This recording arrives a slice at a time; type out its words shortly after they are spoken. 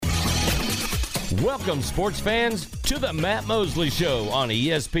Welcome, sports fans, to the Matt Molsey Show on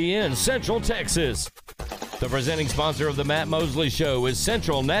ESPN Central Texas. The presenting sponsor of the Matt Molsey Show is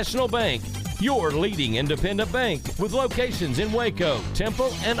Central National Bank, your leading independent bank with locations in Waco,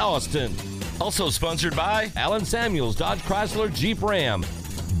 Temple, and Austin. Also sponsored by Allen Samuels Dodge Chrysler Jeep Ram,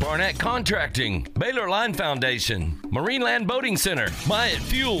 Barnett Contracting, Baylor Line Foundation, Marineland Boating Center, Myatt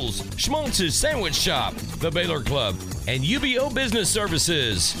Fuels, Schmaltz's Sandwich Shop, the Baylor Club, and UBO Business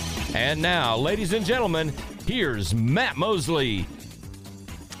Services. And now, ladies and gentlemen, here's Matt Molsey.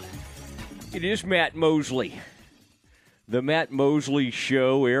 It is Matt Molsey. The Matt Molsey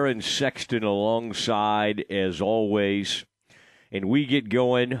Show, Aaron Sexton alongside, as always. And we get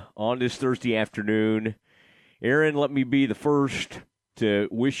going on this Thursday afternoon. Aaron, let me be the first to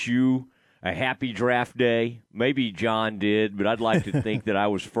wish you a happy draft day. Maybe John did, but I'd like to think that I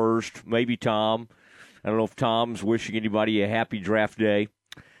was first. Maybe Tom. I don't know if Tom's wishing anybody a happy draft day.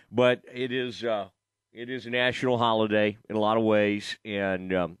 But it is a national holiday in a lot of ways, and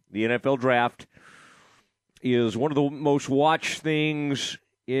the NFL draft is one of the most watched things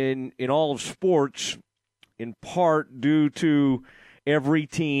in all of sports, in part due to every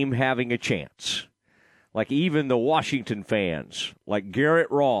team having a chance. Like even the Washington fans, like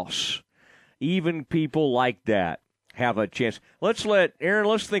Garrett Ross, even people like that have a chance. Let's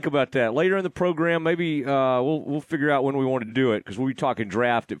think about that later in the program. Maybe we'll figure out when we want to do it because we'll be talking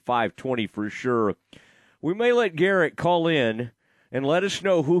draft at 5:20 for sure. We may let Garrett call in and let us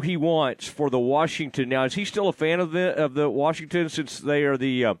know who he wants for the Washington. Now, is he still a fan of the Washington since they are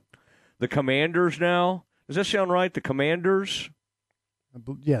the Commanders now? Does that sound right? The Commanders?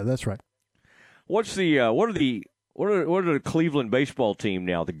 Yeah, that's right. What are the Cleveland baseball team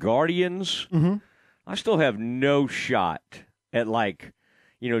now? The Guardians? Mm-hmm. I still have no shot at I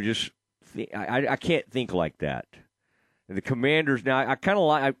can't think like that. The Commanders now. I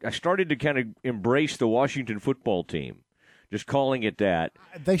started to kind of embrace the Washington football team, just calling it that.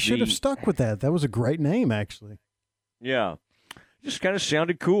 They should have stuck with that. That was a great name, actually. Yeah, just kind of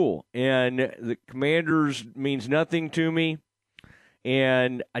sounded cool. And the Commanders means nothing to me,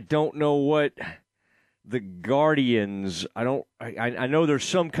 and I don't know what the Guardians. I know there's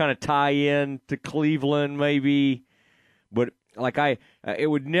some kind of tie-in to Cleveland, maybe, but it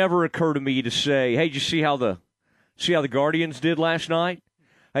would never occur to me to say, "Hey, did you see how the Guardians did last night?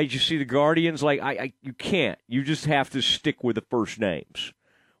 Hey, did you see the Guardians?" You can't. You just have to stick with the first names,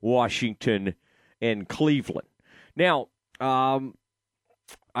 Washington and Cleveland. Now, I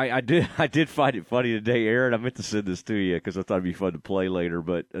did find it funny today, Aaron. I meant to send this to you because I thought it'd be fun to play later,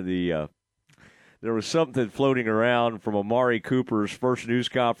 but there was something floating around from Amari Cooper's first news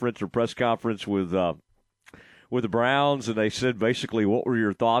conference or press conference with the Browns, and they said basically, what were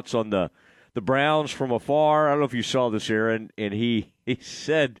your thoughts on the Browns from afar? I don't know if you saw this, Aaron, and he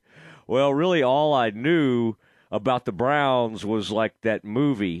said, well, really all I knew about the Browns was like that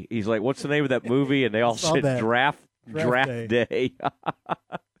movie. He's like, what's the name of that movie? And they all said Draft Day.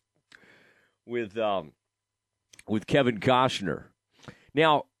 with Kevin Costner.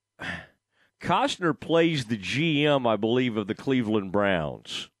 Now, Costner plays the GM, I believe, of the Cleveland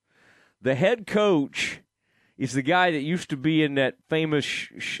Browns. The head coach is the guy that used to be in that famous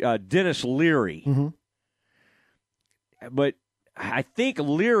Dennis Leary. Mm-hmm. But I think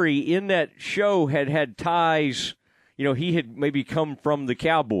Leary in that show had ties. He had maybe come from the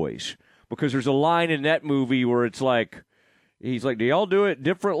Cowboys because there's a line in that movie where it's like, he's like, do y'all do it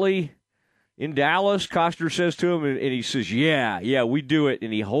differently in Dallas? Costner says to him, and he says, yeah, we do it.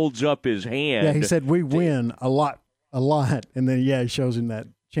 And he holds up his hand. Yeah, he said, we win a lot. And then, he shows him that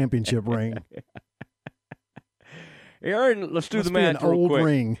championship ring. Aaron, let's do the math real quick. Old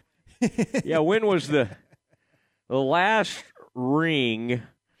ring. Yeah, when was the last ring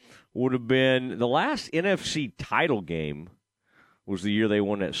would have been the last NFC title game was the year they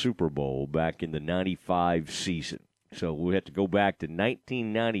won that Super Bowl back in the 95 season. So we have to go back to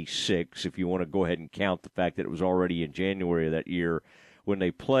 1996 if you want to go ahead and count the fact that it was already in January of that year when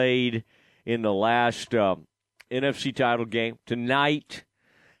they played in the last NFC title game. Tonight,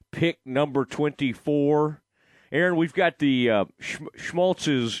 pick number 24. Aaron, we've got the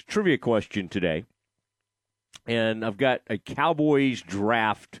Schmaltz's trivia question today, and I've got a Cowboys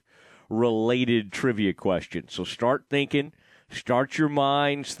draft-related trivia question. So start thinking, start your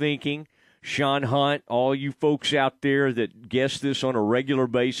minds thinking. Sean Hunt, all you folks out there that guess this on a regular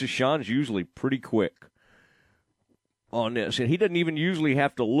basis, Sean's usually pretty quick on this, and he doesn't even usually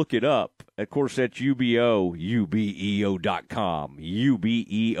have to look it up. Of course, that's UBEO, UBEO.com,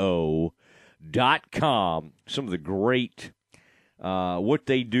 UBEO.com. Some of the great what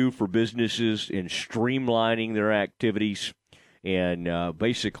they do for businesses in streamlining their activities and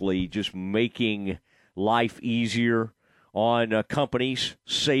basically just making life easier on companies,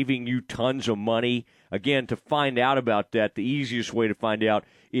 saving you tons of money. Again, to find out about that, the easiest way to find out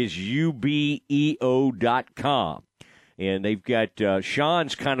is ubeo.com. And they've got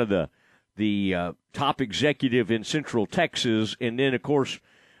Sean's kind of the top executive in Central Texas. And then, of course,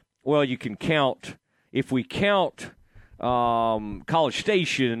 well, you can count, if we count College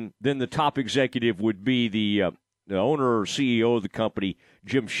Station, then the top executive would be the owner or CEO of the company,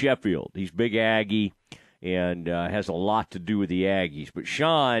 Jim Sheffield. He's big Aggie and has a lot to do with the Aggies. But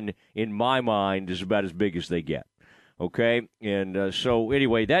Sean, in my mind, is about as big as they get. Okay? And so,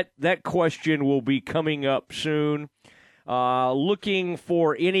 anyway, that question will be coming up soon. Looking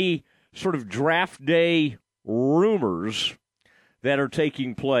for any sort of draft day rumors that are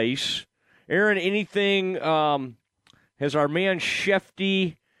taking place. Aaron, anything, has our man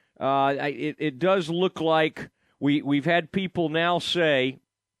Shefty, it does look like we've had people now say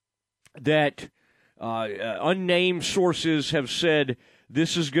that unnamed sources have said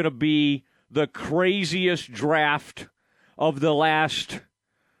this is going to be the craziest draft of the last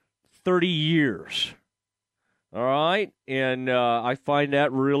 30 years. All right? And I find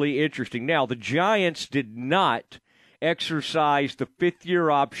that really interesting. Now, the Giants did not exercise the fifth-year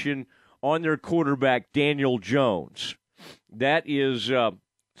option on their quarterback, Daniel Jones. That is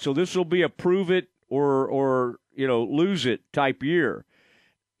so this will be a prove it or lose it type year.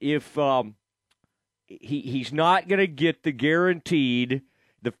 If he's not going to get the guaranteed,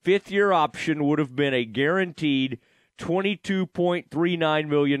 the fifth-year option would have been a guaranteed $22.39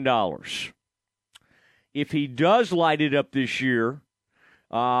 million. If he does light it up this year,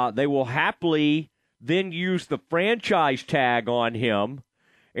 they will happily then use the franchise tag on him.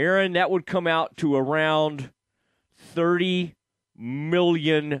 Aaron, that would come out to around $30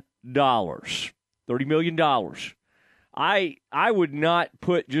 million. $30 million. I would not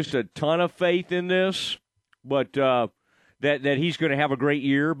put just a ton of faith in this, but that he's going to have a great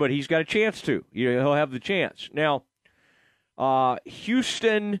year, but he's got a chance to. He'll have the chance. Now,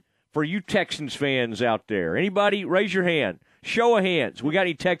 Houston, for you Texans fans out there, anybody, raise your hand. Show of hands. We got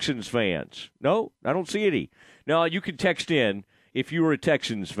any Texans fans? No? I don't see any. No, you can text in if you were a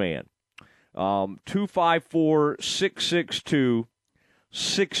Texans fan.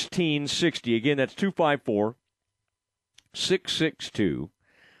 254-662-1660. Again, that's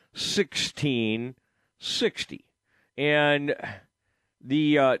 254-662-1660. And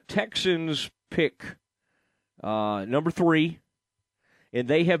the Texans pick number 3, and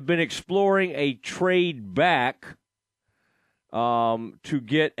they have been exploring a trade back to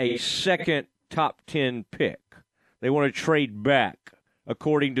get a second top 10 pick. They want to trade back,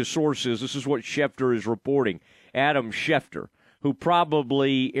 according to sources. This is what Schefter is reporting. Adam Schefter, who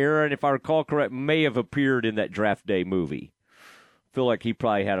probably, Aaron, if I recall correct, may have appeared in that draft day movie. I feel like he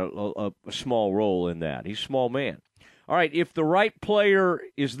probably had a small role in that. He's a small man. All right, if the right player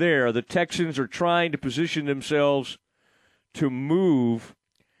is there, the Texans are trying to position themselves to move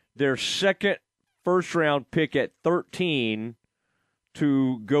their second first-round pick at 13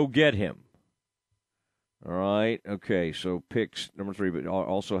 to go get him. All right, okay, so picks number 3, but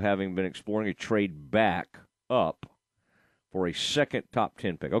also having been exploring a trade back up for a second top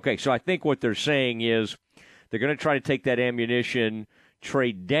 10 pick. Okay, so I think what they're saying is they're going to try to take that ammunition,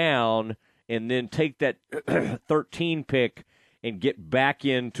 trade down, and then take that 13 pick and get back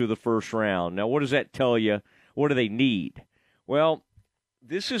into the first round. Now, what does that tell you? What do they need? Well,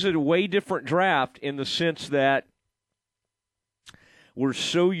 this is a way different draft in the sense that we're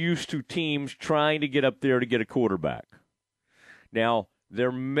so used to teams trying to get up there to get a quarterback. Now,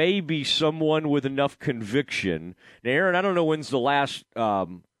 there may be someone with enough conviction. Now, Aaron, I don't know when's the last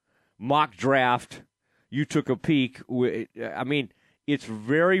mock draft you took a peek. I mean, it's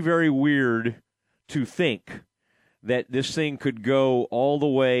very, very weird to think that this thing could go all the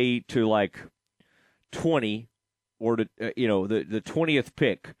way to like 20 or to the 20th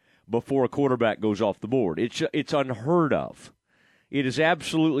pick before a quarterback goes off the board. It's unheard of. It is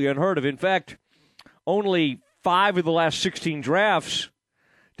absolutely unheard of. In fact, only 5 of the last 16 drafts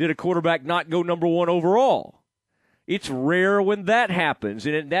did a quarterback not go number 1 overall. It's rare when that happens,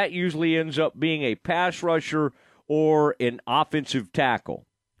 and that usually ends up being a pass rusher or an offensive tackle.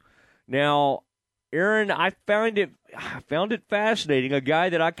 Now, Aaron, I found it fascinating. A guy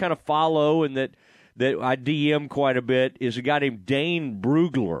that I kind of follow and that I DM quite a bit is a guy named Dane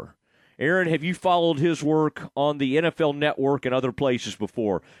Brugler. Aaron, have you followed his work on the NFL Network and other places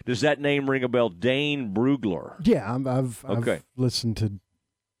before? Does that name ring a bell? Dane Brugler. Yeah, I've listened to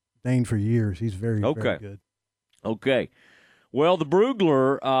Dane for years. He's very good. Okay. Well, the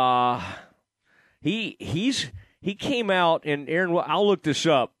Brugler, he's he came out, and Aaron, I'll look this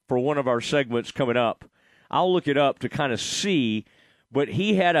up for one of our segments coming up. I'll look it up to kind of see, but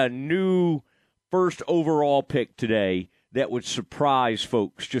he had a new first overall pick today that would surprise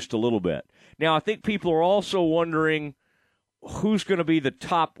folks just a little bit. Now, I think people are also wondering who's going to be the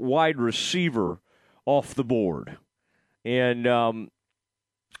top wide receiver off the board. And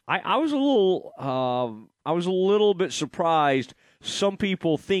I was a little bit surprised. Some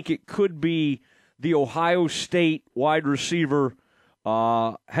people think it could be the Ohio State wide receiver.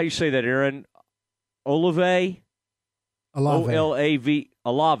 How do you say that, Aaron? Olave? O-L-A-V.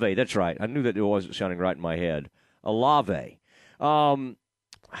 Olave, that's right. I knew that it wasn't sounding right in my head. Olave. I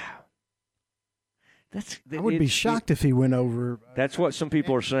would be shocked if he went over. That's what some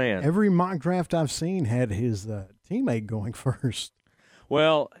people are saying. Every mock draft I've seen had his teammate going first.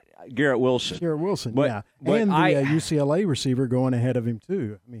 Well, Garrett Wilson. Yeah. And the UCLA receiver going ahead of him,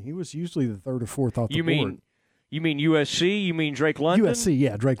 too. I mean, he was usually the third or fourth off the board. You mean USC? You mean Drake London? USC,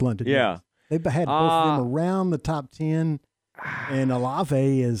 yeah, Drake London. Yeah. They've had both of them around the top 10, and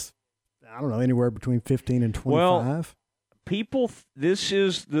Olave is, I don't know, anywhere between 15 and 25. Well, this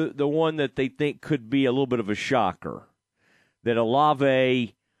is the one that they think could be a little bit of a shocker, that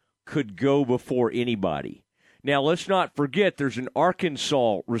Olave could go before anybody. Now, let's not forget there's an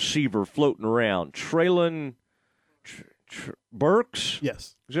Arkansas receiver floating around, Traylon Burks?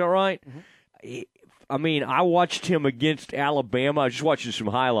 Yes. Is that right? Mm-hmm. I mean, I watched him against Alabama. I was just watching some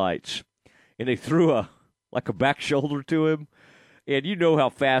highlights, and they threw a back shoulder to him. And you know how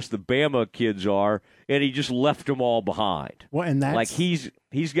fast the Bama kids are, and he just left them all behind. Well, and that's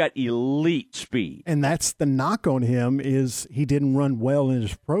he's got elite speed. And that's the knock on him is he didn't run well in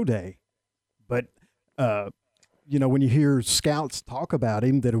his pro day. But when you hear scouts talk about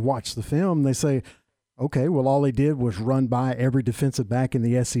him that have watched the film, they say, okay, well, all he did was run by every defensive back in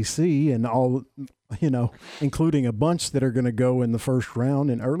the SEC and all, including a bunch that are going to go in the first round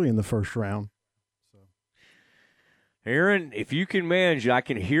and early in the first round. Aaron, if you can manage it, I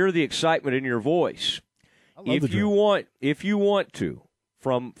can hear the excitement in your voice. If you want to,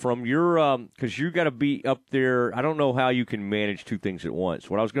 from your because you got to be up there. I don't know how you can manage two things at once.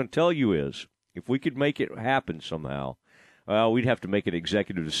 What I was going to tell you is, if we could make it happen somehow, we'd have to make an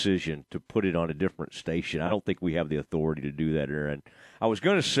executive decision to put it on a different station. I don't think we have the authority to do that, Aaron. I was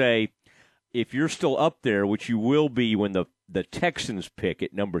going to say, if you're still up there, which you will be when the Texans pick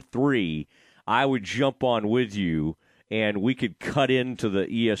at number 3, I would jump on with you, and we could cut into the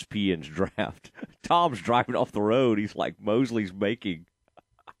ESPN's draft. Tom's driving off the road. He's like, Mosley's making.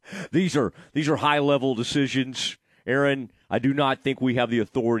 These are high-level decisions, Aaron. I do not think we have the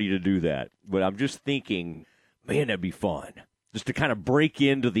authority to do that. But I'm just thinking, man, that'd be fun. Just to kind of break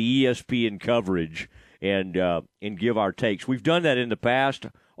into the ESPN coverage and give our takes. We've done that in the past.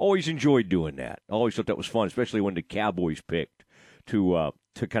 Always enjoyed doing that. Always thought that was fun, especially when the Cowboys picked to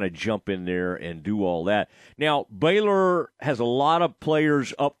kind of jump in there and do all that. Now, Baylor has a lot of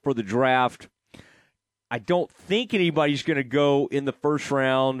players up for the draft. I don't think anybody's going to go in the first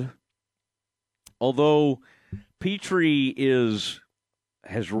round, although Petrie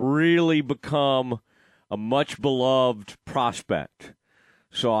has really become a much beloved prospect.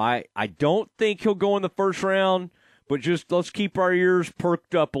 So I don't think he'll go in the first round, but just let's keep our ears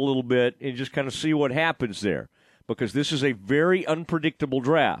perked up a little bit and just kind of see what happens there, because this is a very unpredictable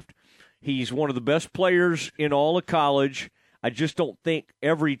draft. He's one of the best players in all of college. I just don't think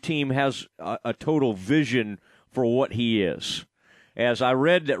every team has a total vision for what he is. As I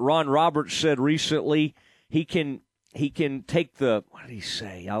read that Ron Roberts said recently, he can take the, what did he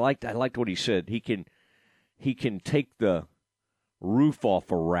say? I liked what he said. He can take the roof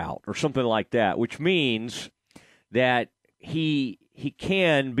off a route or something like that, which means that he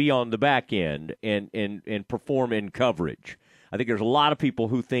can be on the back end and perform in coverage. I think there's a lot of people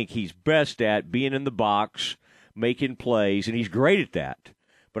who think he's best at being in the box, making plays, and he's great at that.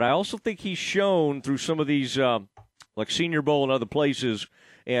 But I also think he's shown through some of these, like Senior Bowl and other places,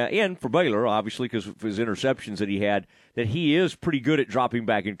 and for Baylor, obviously, because of his interceptions that he had, that he is pretty good at dropping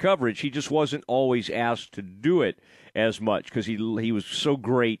back in coverage. He just wasn't always asked to do it as much because he was so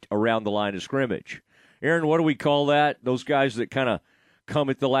great around the line of scrimmage. Aaron, what do we call that? Those guys that kind of come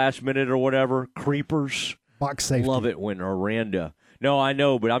at the last minute or whatever? Creepers? Box safety. Love it when Aranda. No, I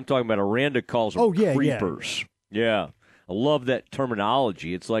know, but I'm talking about Aranda calls them creepers. Yeah. I love that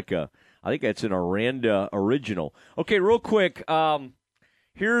terminology. It's like I think that's an Aranda original. Okay, real quick.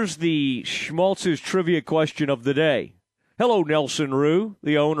 Here's the Schmaltz's trivia question of the day. Hello, Nelson Rue,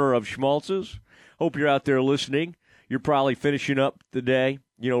 the owner of Schmaltz's. Hope you're out there listening. You're probably finishing up the day,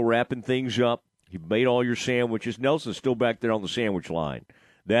 wrapping things up. You've made all your sandwiches. Nelson's still back there on the sandwich line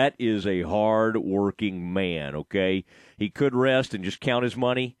That is a hard-working man, okay? He could rest and just count his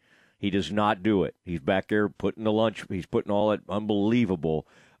money. He does not do it. He's back there putting the lunch. He's putting all that unbelievable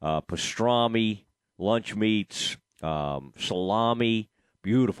pastrami, lunch meats, salami,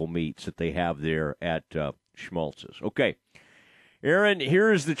 beautiful meats that they have there at Schmaltz's. Okay, Aaron,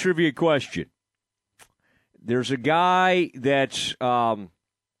 here is the trivia question. There's a guy that's going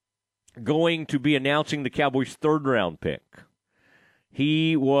to be announcing the Cowboys' third-round pick.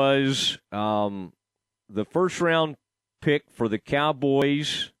 He was the first-round pick for the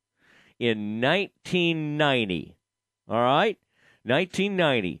Cowboys in 1990. All right?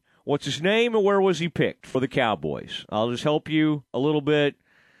 1990. What's his name and where was he picked for the Cowboys? I'll just help you a little bit.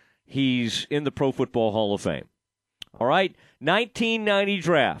 He's in the Pro Football Hall of Fame. All right? 1990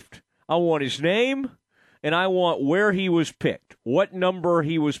 draft. I want his name and I want where he was picked, what number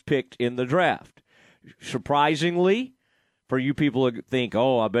he was picked in the draft. Surprisingly, for you people who think,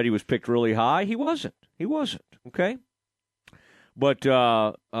 oh, I bet he was picked really high, he wasn't. He wasn't, okay? But,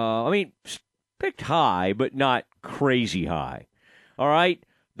 I mean, picked high, but not crazy high. All right?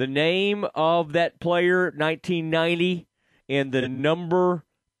 The name of that player, 1990, and the number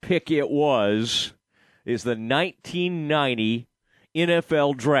pick it was is the 1990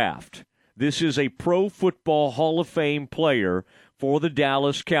 NFL Draft. This is a Pro Football Hall of Fame player for the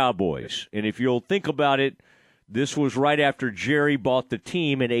Dallas Cowboys. And if you'll think about it, this was right after Jerry bought the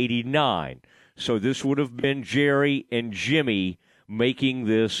team in 89. So this would have been Jerry and Jimmy making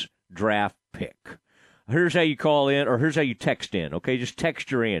this draft pick. Here's how you call in, or here's how you text in, okay? Just text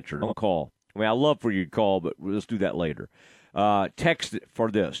your answer. Don't call. I mean, I'd love for you to call, but let's do that later. Text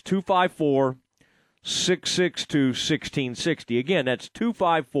for this, 254-662-1660. Again, that's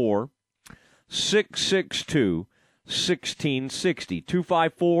 254-662-1660.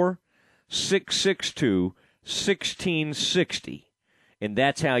 254-662-1660. And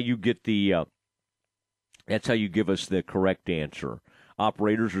that's how you get the that's how you give us the correct answer.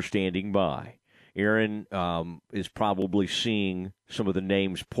 Operators are standing by. Aaron is probably seeing some of the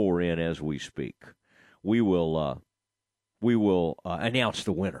names pour in as we speak. We will announce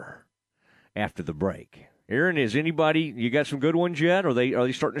the winner after the break. Aaron, is anybody, you got some good ones yet? Are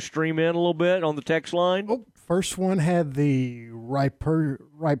they starting to stream in a little bit on the text line? Oh, first one had the right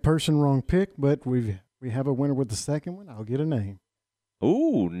person, wrong pick, but we have a winner with the second one. I'll get a name.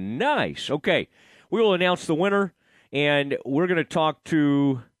 Ooh, nice. Okay, we will announce the winner, and we're going to talk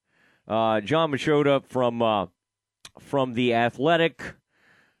to John Machota from The Athletic,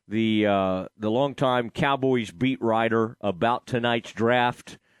 the longtime Cowboys beat writer, about tonight's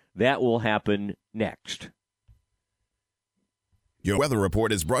draft. That will happen next. Your weather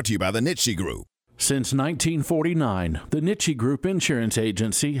report is brought to you by the Nitsche Group. Since 1949, the Nitsche Group Insurance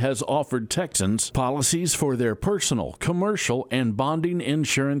Agency has offered Texans policies for their personal, commercial, and bonding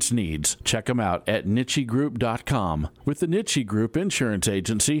insurance needs. Check them out at NitscheGroup.com. With the Nitsche Group Insurance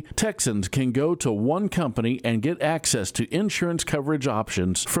Agency, Texans can go to one company and get access to insurance coverage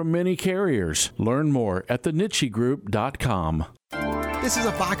options from many carriers. Learn more at thenitschegroup.com. This is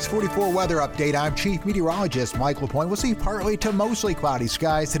a Fox 44 weather update. I'm Chief Meteorologist Mike LaPointe. We'll see partly to mostly cloudy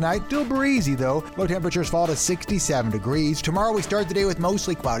skies tonight. Still breezy, though. Low temperatures fall to 67 degrees. Tomorrow we start the day with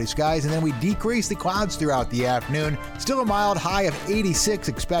mostly cloudy skies, and then we decrease the clouds throughout the afternoon. Still a mild high of 86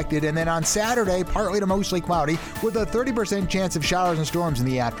 expected, and then on Saturday, partly to mostly cloudy with a 30% chance of showers and storms in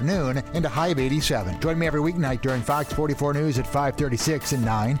the afternoon and a high of 87. Join me every weeknight during Fox 44 News at 5:36 and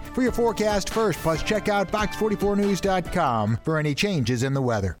 9 for your forecast first. Plus, check out fox44news.com for any changes in the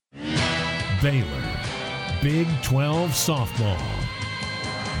weather. Baylor, Big 12 softball.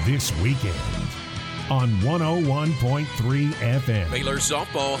 This weekend on 101.3 FM. Baylor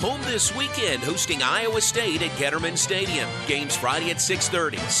softball home this weekend, hosting Iowa State at Ketterman Stadium. Games Friday at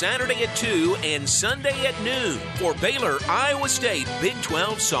 6:30, Saturday at 2, and Sunday at noon for Baylor, Iowa State Big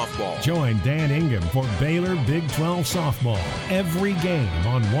 12 softball. Join Dan Ingham for Baylor Big 12 softball. Every game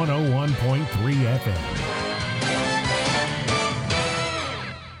on 101.3 FM.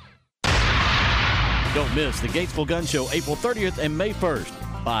 Don't miss the Gatesville Gun Show April 30th and May 1st.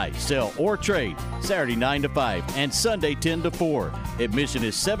 Buy, sell, or trade Saturday 9 to 5 and Sunday 10 to 4. Admission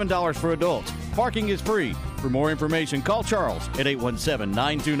is $7 for adults. Parking is free. For more information, call Charles at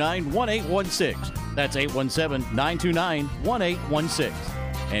 817-929-1816. That's 817-929-1816.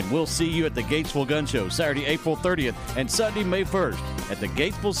 And we'll see you at the Gatesville Gun Show Saturday, April 30th and Sunday, May 1st at the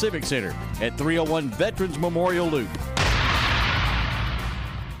Gatesville Civic Center at 301 Veterans Memorial Loop.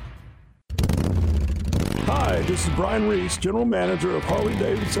 Hi, Hi, this is Brian Reese, General Manager of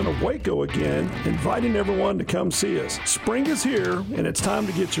Harley-Davidson of Waco again, inviting everyone to come see us. Spring is here, and it's time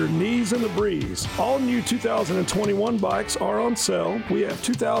to get your knees in the breeze. All new 2021 bikes are on sale. We have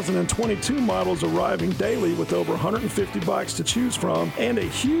 2022 models arriving daily with over 150 bikes to choose from, and a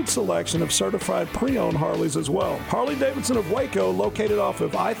huge selection of certified pre-owned Harleys as well. Harley-Davidson of Waco, located off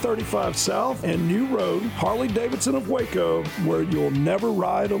of I-35 South and New Road. Harley-Davidson of Waco, where you'll never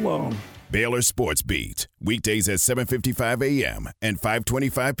ride alone. Baylor Sports Beat, weekdays at 7:55 a.m. and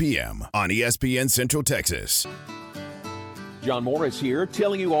 5:25 p.m. on ESPN Central Texas. John Morris here,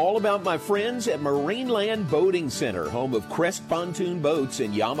 telling you all about my friends at Marineland Boating Center, home of Crest Pontoon Boats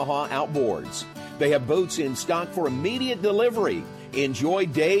and Yamaha Outboards. They have boats in stock for immediate delivery. Enjoy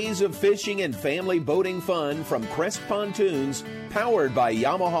days of fishing and family boating fun from Crest Pontoons, powered by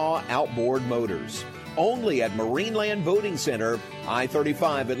Yamaha Outboard Motors. Only at Marineland Boating Center,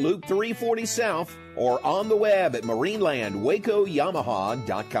 I-35 at Loop 340 South, or on the web at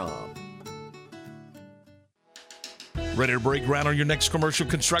marinelandwacoyamaha.com. Ready to break ground on your next commercial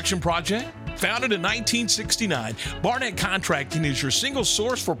construction project? Founded in 1969, Barnett Contracting is your single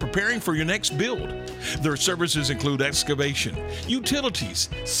source for preparing for your next build. Their services include excavation, utilities,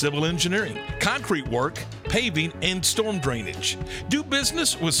 civil engineering, concrete work, paving, and storm drainage. Do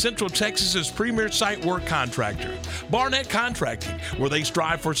business with Central Texas's premier site work contractor, Barnett Contracting, where they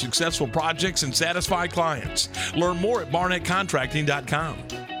strive for successful projects and satisfied clients. Learn more at barnettcontracting.com.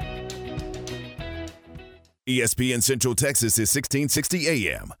 ESPN Central Texas is 1660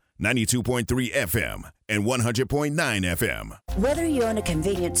 AM, 92.3 FM, and 100.9 FM. Whether you own a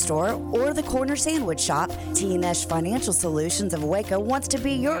convenience store or the corner sandwich shop, T&S Financial Solutions of Waco wants to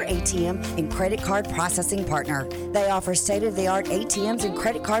be your ATM and credit card processing partner. They offer state-of-the-art ATMs and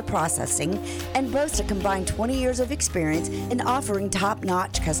credit card processing and boast a combined 20 years of experience in offering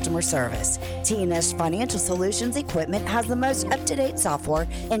top-notch customer service. T&S Financial Solutions equipment has the most up-to-date software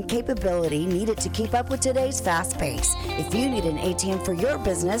and capability needed to keep up with today's fast pace. If you need an ATM for your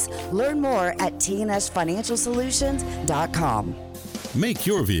business, learn more at tnsfinancialsolutions.com. Make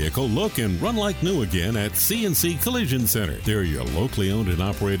your vehicle look and run like new again at CNC Collision Center. They're your locally owned and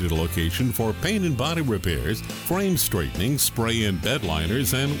operated location for paint and body repairs, frame straightening, spray and bed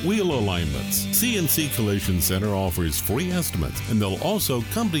liners, and wheel alignments. CNC Collision Center offers free estimates, and they'll also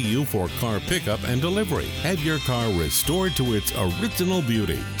come to you for car pickup and delivery. Have your car restored to its original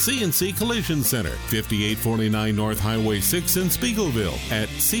beauty. CNC Collision Center, 5849 North Highway 6 in Spiegelville, at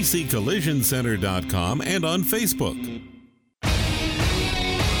cccollisioncenter.com and on Facebook.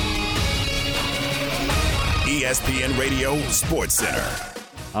 ESPN Radio Sports Center.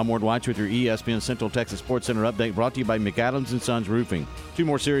 I'm Ward Weitz with your ESPN Central Texas Sports Center update, brought to you by McAdams & Sons Roofing. Two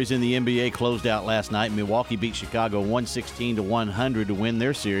more series in the NBA closed out last night. Milwaukee beat Chicago 116-100 to win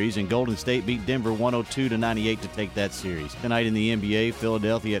their series, and Golden State beat Denver 102-98 to take that series. Tonight in the NBA,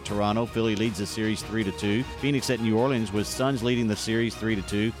 Philadelphia at Toronto. Philly leads the series 3-2. Phoenix at New Orleans, with Suns leading the series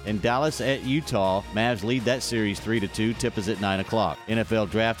 3-2. And Dallas at Utah. Mavs lead that series 3-2. Tip is at 9 o'clock.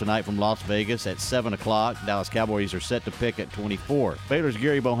 NFL draft tonight from Las Vegas at 7 o'clock. Dallas Cowboys are set to pick at 24. Baylor's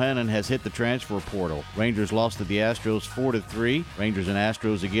Gary Bohannon has hit the transfer portal. Rangers lost to the Astros 4-3. Rangers and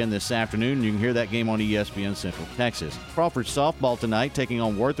Astros again this afternoon. You can hear that game on ESPN Central Texas. Crawford softball tonight, taking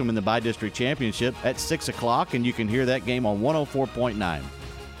on Wortham in the Bi-District Championship at 6 o'clock, and you can hear that game on 104.9.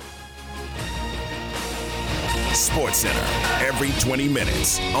 Sports Center, every 20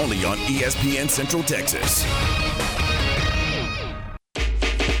 minutes, only on ESPN Central Texas.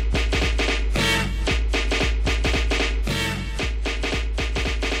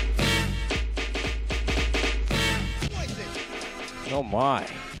 Oh, my.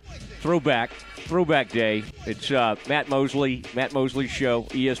 Throwback day. It's Matt Molsey Show,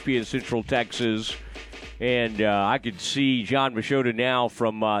 ESPN Central Texas. And I could see John Machota now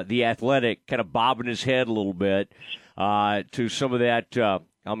from The Athletic kind of bobbing his head a little bit to some of that.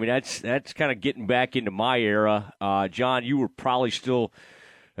 That's kind of getting back into my era. John, you were probably still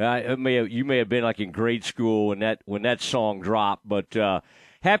you may have been like in grade school when that song dropped. But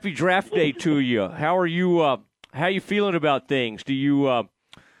happy draft day to you. How are you? How are you feeling about things? Do you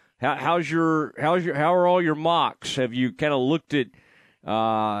how are all your mocks? Have you kind of looked at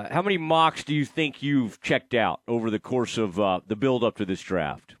how many mocks do you think you've checked out over the course of the build up to this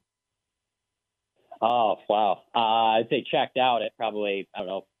draft? Oh, wow. I'd say checked out at probably,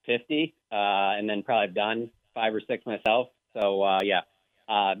 50, and then probably done 5 or 6 myself. So,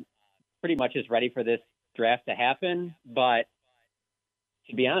 pretty much is ready for this draft to happen. But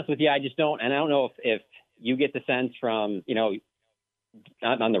to be honest with you, I just don't, and I don't know if you get the sense from,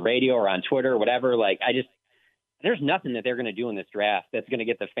 on the radio or on Twitter or whatever, there's nothing that they're going to do in this draft that's going to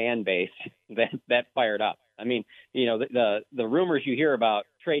get the fan base that fired up. I mean, the rumors you hear about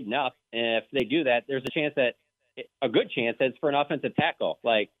trading up, and if they do that, there's a good chance that it's for an offensive tackle.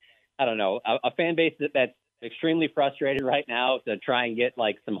 Like, I don't know, a fan base that's extremely frustrated right now to try and get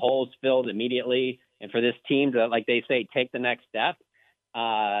like some holes filled immediately, and for this team to, like they say, take the next step.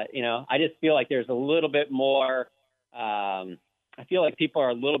 I just feel like there's a little bit more. I feel like people are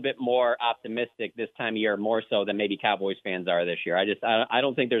a little bit more optimistic this time of year, more so than maybe Cowboys fans are this year. I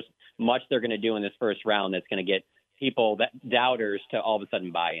don't think there's much they're going to do in this first round that's going to get doubters to all of a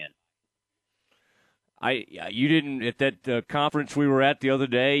sudden buy in. You didn't at that conference we were at the other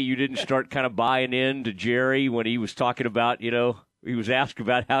day. You didn't start kind of buying in to Jerry when he was talking about, he was asked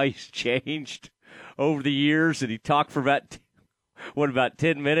about how he's changed over the years, and he talked for about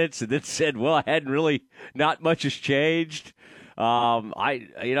 10 minutes, and then said, "Well, I hadn't really, not much has changed."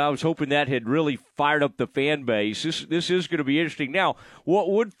 I was hoping that had really fired up the fan base. This is going to be interesting. Now, what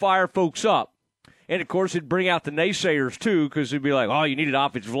would fire folks up, and of course, it'd bring out the naysayers too, because it'd be like, "Oh, you need an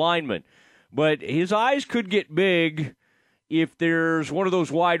offensive lineman." But his eyes could get big if there's one of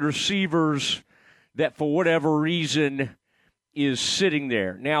those wide receivers that, for whatever reason, is sitting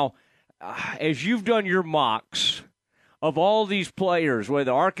there. Now, as you've done your mocks of all these players,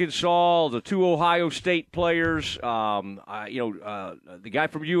 whether Arkansas, the 2 Ohio State players, the guy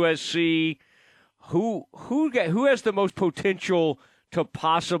from USC, who has the most potential to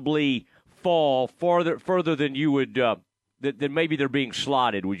possibly fall further than you would than maybe they're being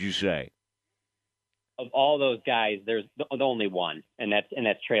slotted? Would you say? Of all those guys, there's the only one, and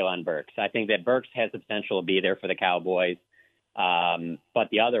that's Treylon Burks. I think that Burks has the potential to be there for the Cowboys. But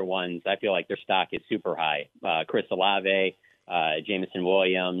the other ones, I feel like their stock is super high. Chris Olave, Jameson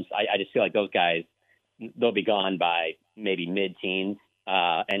Williams. I just feel like those guys, they'll be gone by maybe mid-teens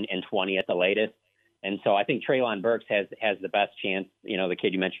and 20 at the latest. And so I think Treylon Burks has the best chance, the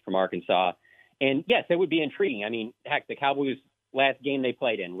kid you mentioned from Arkansas. And, yes, it would be intriguing. I mean, heck, the Cowboys' last game they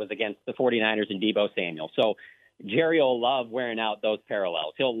played in was against the 49ers and Deebo Samuel. So Jerry will love wearing out those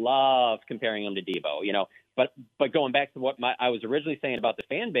parallels. He'll love comparing them to Deebo, But going back to what I was originally saying about the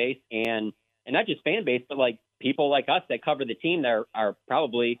fan base, and not just fan base, but like people like us that cover the team that are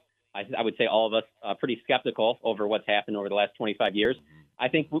probably, I would say all of us, pretty skeptical over what's happened over the last 25 years. I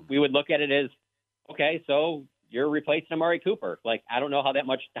think we would look at it as, okay, so you're replacing Amari Cooper. Like, I don't know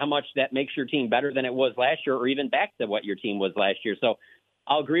how much that makes your team better than it was last year, or even back to what your team was last year. So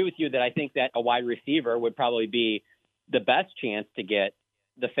I'll agree with you that I think that a wide receiver would probably be the best chance to get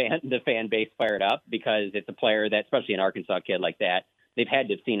the fan base fired up, because it's a player that, especially an Arkansas kid like that, they've had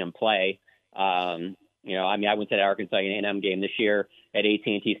to have seen him play. I went to the Arkansas A&M game this year at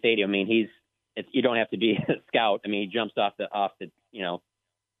AT&T Stadium. I mean, you don't have to be a scout. I mean, he jumps off the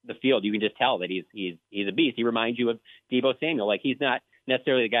field. You can just tell that he's a beast. He reminds you of Deebo Samuel. Like, he's not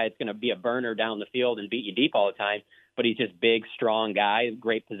necessarily the guy that's going to be a burner down the field and beat you deep all the time, but he's just big, strong guy,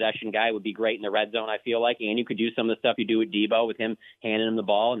 great possession guy, would be great in the red zone, I feel like. And you could do some of the stuff you do with Deebo, with him handing him the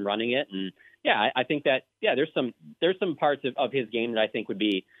ball and running it. And yeah, I think that, yeah, there's some parts of his game that I think would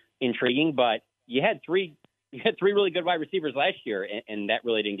be intriguing, but you had three really good wide receivers last year, and that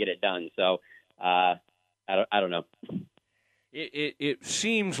really didn't get it done. So I don't know. It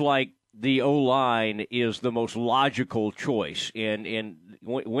seems like the O-line is the most logical choice, and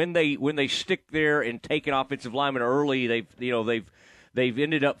when they stick there and take an offensive lineman early, they've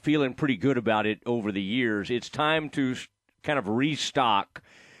ended up feeling pretty good about it over the years. It's time to kind of restock.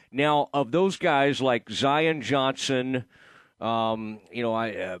 Now, of those guys like Zion Johnson, Penning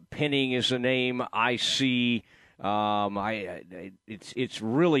is a name I see. It's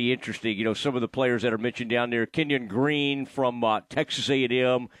really interesting. Some of the players that are mentioned down there, Kenyon Green from Texas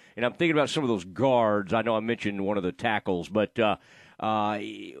A&M, and I'm thinking about some of those guards. I know I mentioned one of the tackles, but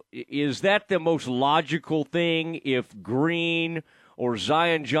is that the most logical thing if Green or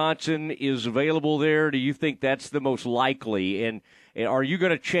Zion Johnson is available there? Do you think that's the most likely? And are you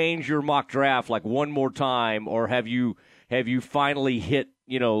going to change your mock draft like one more time, or have you finally hit,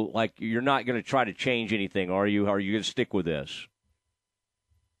 like you're not going to try to change anything? Or are you going to stick with this?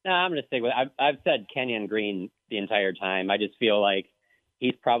 No, I'm going to stick with it. I've said Kenyon Green the entire time. I just feel like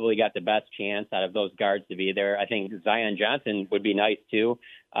he's probably got the best chance out of those guards to be there. I think Zion Johnson would be nice too,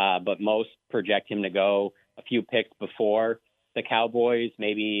 but most project him to go a few picks before the Cowboys,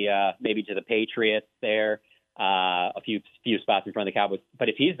 maybe to the Patriots there, a few spots in front of the Cowboys. But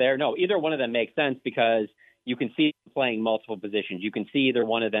if he's there, no, either one of them makes sense, because you can see him playing multiple positions. You can see either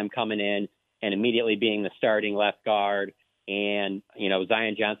one of them coming in and immediately being the starting left guard. And,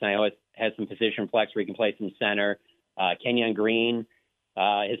 Zion Johnson, I always has some position flex where he can play some center. Kenyon Green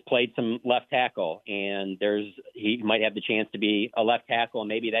has played some left tackle, and he might have the chance to be a left tackle, and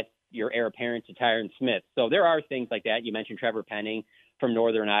maybe your heir apparent to Tyron Smith. So there are things like that. You mentioned Trevor Penning from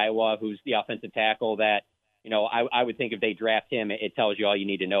Northern Iowa, who's the offensive tackle that, I would think if they draft him, it tells you all you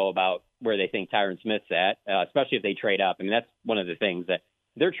need to know about where they think Tyron Smith's at, especially if they trade up. I mean, that's one of the things that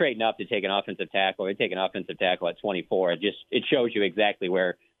they're trading up to take an offensive tackle. They take an offensive tackle at 24. It shows you exactly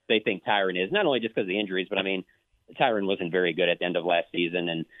where they think Tyron is, not only just because of the injuries, but I mean, Tyron wasn't very good at the end of last season.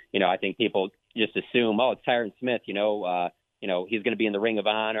 And, I think people just assume, it's Tyron Smith, he's going to be in the Ring of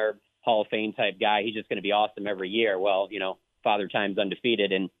Honor, Hall of Fame type guy. He's just going to be awesome every year. Well, Father Time's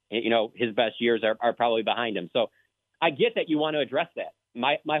undefeated, and, his best years are probably behind him. So I get that you want to address that.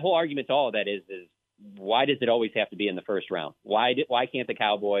 My whole argument to all of that is why does it always have to be in the first round? Why can't the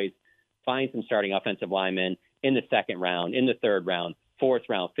Cowboys find some starting offensive linemen in the second round, in the third round, fourth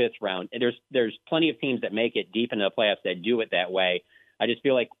round, fifth round? And there's plenty of teams that make it deep into the playoffs that do it that way. I just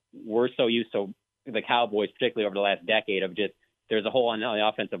feel like we're so used to the Cowboys, particularly over the last decade, of just there's a hole on the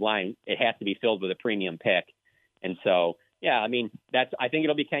offensive line. It has to be filled with a premium pick. And so, yeah, I mean, I think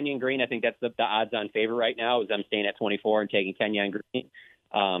it'll be Kenyon Green. I think that's the odds-on favorite right now is them staying at 24 and taking Kenyon Green.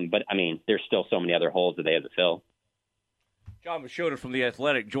 But, I mean, there's still so many other holes that they have to fill. John Machota from The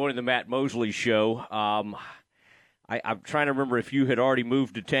Athletic joining the Matt Molsey Show. I'm trying to remember if you had already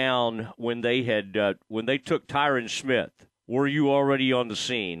moved to town when they took Tyron Smith. Were you already on the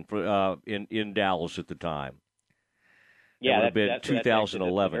scene for in Dallas at the time? Yeah, that would have been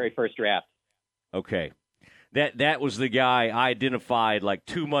 2011. The very first draft. Okay. That was the guy I identified like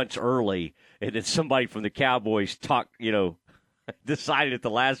 2 months early, and then somebody from the Cowboys decided at the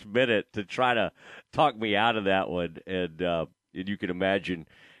last minute to try to talk me out of that one, and you can imagine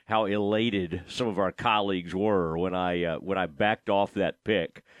how elated some of our colleagues were when I backed off that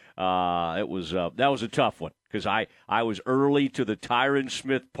pick. That was a tough one because I was early to the Tyron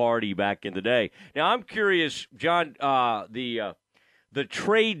Smith party back in the day. Now I'm curious, John, the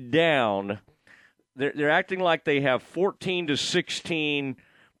trade down. They're acting like they have 14 to 16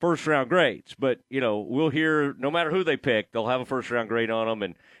 first-round grades. But, we'll hear no matter who they pick, they'll have a first-round grade on them.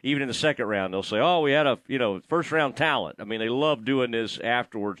 And even in the second round, they'll say, we had a, first-round talent. I mean, they love doing this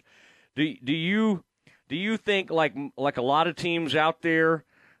afterwards. Do you think, like a lot of teams out there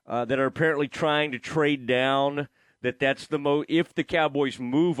that are apparently trying to trade down, that's the if the Cowboys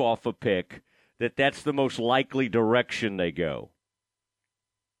move off a pick, that's the most likely direction they go?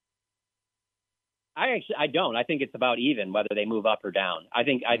 I don't. I think it's about even whether they move up or down. I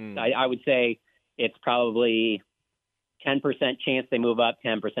think I would say it's probably 10% chance they move up,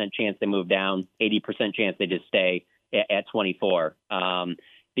 10% chance they move down, 80% chance they just stay at 24.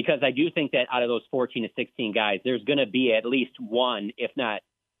 Because I do think that out of those 14 to 16 guys, there's going to be at least one, if not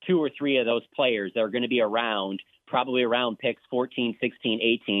two or three of those players that are going to be around, probably around picks 14, 16,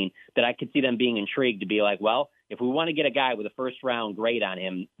 18, that I could see them being intrigued to be like, well, if we want to get a guy with a first-round grade on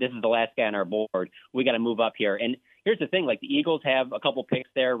him, this is the last guy on our board. We got to move up here. And here's the thing, like the Eagles have a couple picks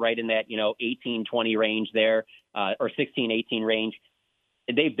there right in that, 18, 20 range there, or 16, 18 range.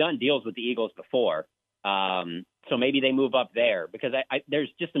 They've done deals with the Eagles before. So maybe they move up there because there's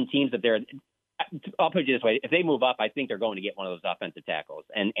just some teams that I'll put it this way. If they move up, I think they're going to get one of those offensive tackles,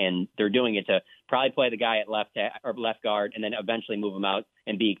 and they're doing it to probably play the guy at left guard and then eventually move him out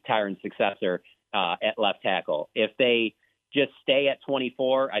and be Tyron's successor at left tackle. If they just stay at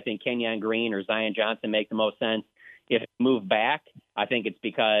 24, I think Kenyon Green or Zion Johnson make the most sense. If they move back, I think it's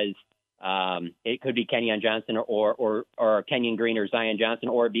because it could be Kenyon Johnson or Kenyon Green or Zion Johnson,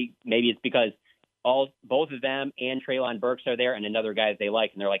 or maybe it's because both of them and Treylon Burks are there and another guy that they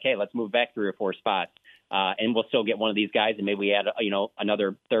like, and they're like, hey, let's move back 3 or 4 spots, and we'll still get one of these guys, and maybe we add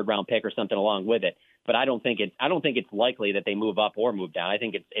another third-round pick or something along with it. But I don't think it's likely that they move up or move down. I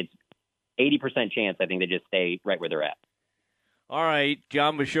think it's 80% chance. I think they just stay right where they're at. All right,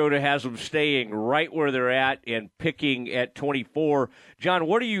 John Machota has them staying right where they're at and picking at 24. John,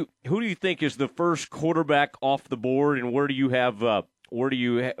 who do you think is the first quarterback off the board, and where do you have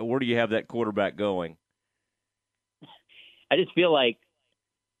that quarterback going? I just feel like,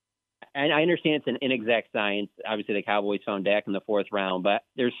 and I understand it's an inexact science. Obviously, the Cowboys found Dak in the 4th round, but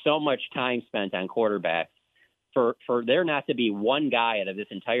there's so much time spent on quarterbacks. For there not to be one guy out of this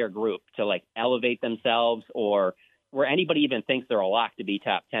entire group to like elevate themselves or where anybody even thinks they're a lock to be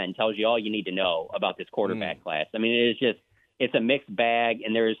top 10 tells you all you need to know about this quarterback class. I mean, it's a mixed bag,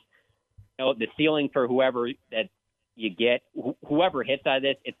 and there's the ceiling for whoever that you get, whoever hits out of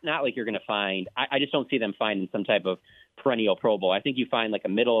this, it's not like you're going to find, I just don't see them finding some type of perennial Pro Bowl. I think you find like a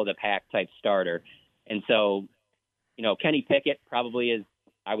middle of the pack type starter. And so, Kenny Pickett probably is,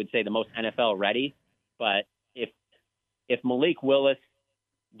 I would say, the most NFL ready, but if Malik Willis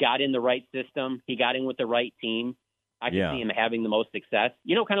got in the right system, he got in with the right team, I can see him having the most success.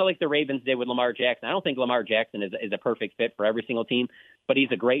 Kind of like the Ravens did with Lamar Jackson. I don't think Lamar Jackson is a perfect fit for every single team, but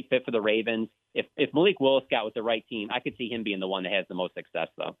he's a great fit for the Ravens. If Malik Willis got with the right team, I could see him being the one that has the most success,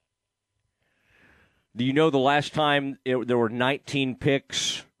 though. Do you know the last time there were 19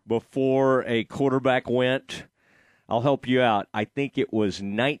 picks before a quarterback went? I'll help you out. I think it was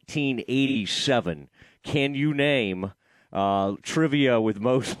 1987. Can you name trivia with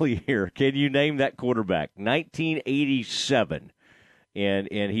Mosley here? Can you name that quarterback? 1987, and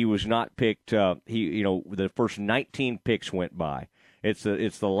he was not picked. The first 19 picks went by. It's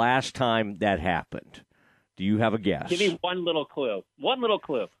the last time that happened. Do you have a guess? Give me one little clue.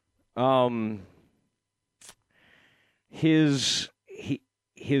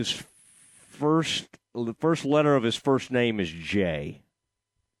 The first letter of his first name is J.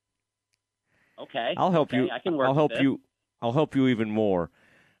 Okay. I'll help you. I can work I'll help with it. you. I'll help you even more.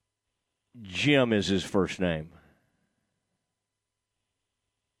 Jim is his first name.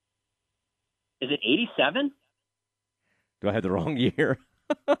 Is it 87? Do I have the wrong year?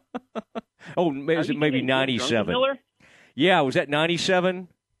 Is it maybe 97? Miller? Yeah, was that 97?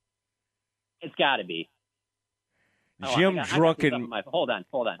 It's got to be. Jim Drunken. Hold on.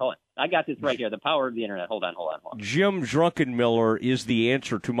 I got this right here. The power of the internet. Hold on. Jim Drunkenmiller is the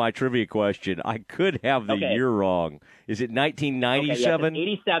answer to my trivia question. I could have the year wrong. Is it 1997?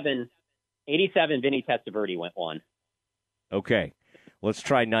 Okay, 87, Vinny Testaverde went one. Okay, let's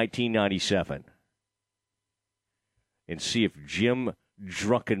try 1997 and see if Jim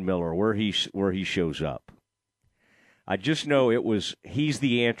Drunkenmiller, where he shows up. I just know he's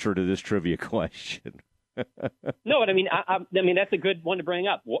the answer to this trivia question. No, but I mean, that's a good one to bring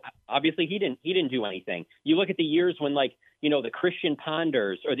up. Well, obviously, he didn't do anything. You look at the years when, the Christian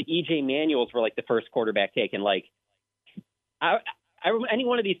Ponders or the E.J. Manuels were the first quarterback taken. Any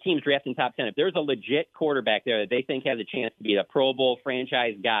one of these teams drafting top 10, if there's a legit quarterback there that they think has a chance to be a Pro Bowl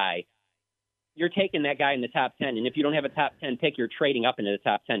franchise guy, you're taking that guy in the top 10. And if you don't have a top 10 pick, you're trading up into the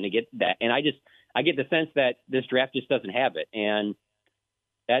top 10 to get that. And I get the sense that this draft just doesn't have it. And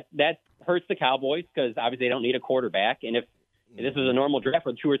that hurts the Cowboys because obviously they don't need a quarterback. And if this was a normal draft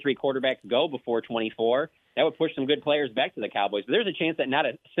where 2 or 3 quarterbacks go before 24, that would push some good players back to the Cowboys. But there's a chance that not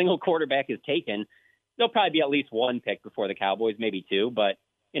a single quarterback is taken. There'll probably be at least 1 pick before the Cowboys, maybe 2. But,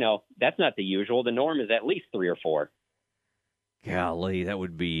 that's not the usual. The norm is at least 3 or 4. Golly, that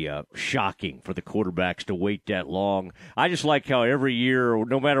would be shocking for the quarterbacks to wait that long. I just like how every year,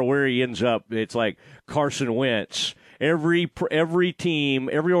 no matter where he ends up, it's like Carson Wentz. Every team,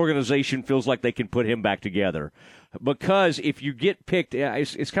 every organization feels like they can put him back together. Because if you get picked,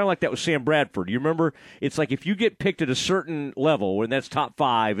 it's kind of like that with Sam Bradford. You remember? It's like if you get picked at a certain level, and that's top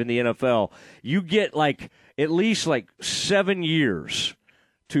 5 in the NFL, you get at least 7 years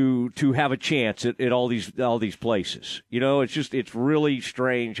to have a chance at all these places. It's really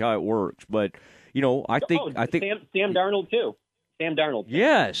strange how it works. But I think Sam Darnold too. Sam Darnold.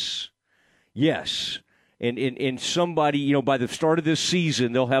 Yes. And somebody, by the start of this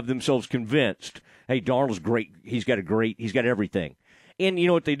season, they'll have themselves convinced, hey, Darnold's great. He's got everything. And you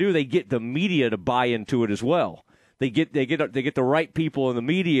know what they do? They get the media to buy into it as well. They get the right people in the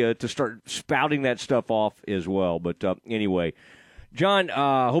media to start spouting that stuff off as well. But anyway, John,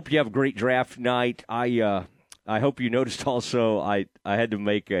 hope you have a great draft night. I hope you noticed also I had to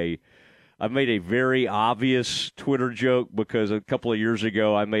make I made a very obvious Twitter joke because a couple of years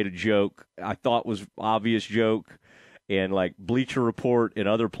ago I made a joke I thought was obvious joke, and Bleacher Report and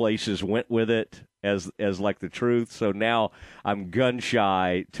other places went with it as the truth. So now I'm gun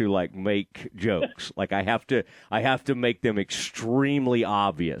shy to make jokes. I have to make them extremely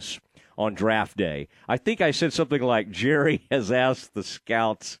obvious on draft day. I think I said something like Jerry has asked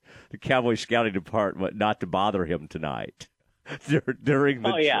the Cowboys scouting department not to bother him tonight during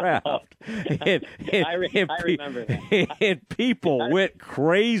the draft. And I remember that. And people went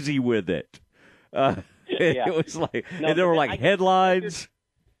crazy with it. It was and there were headlines.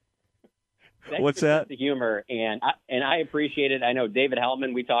 What's that? The humor, and I appreciate it. I know David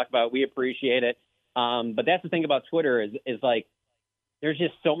Hellman, we talk about, we appreciate it. But that's the thing about Twitter is there's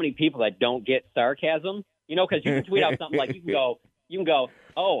just so many people that don't get sarcasm, because you can tweet out something you can go,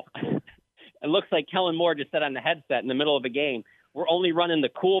 oh, it looks like Kellen Moore just said on the headset in the middle of a game, we're only running the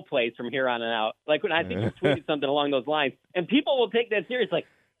cool plays from here on and out. When I think you tweeted something along those lines, and people will take that serious,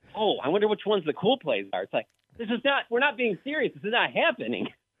 oh, I wonder which ones the cool plays are. It's we're not being serious. This is not happening.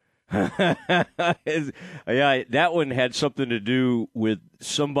 Yeah, that one had something to do with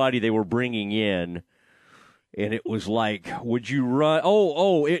somebody they were bringing in, and it was would you run?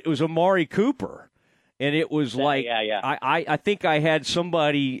 Oh, it was Amari Cooper. And it was I think I had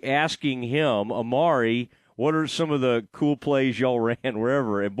somebody asking him, Amari, What are some of the cool plays y'all ran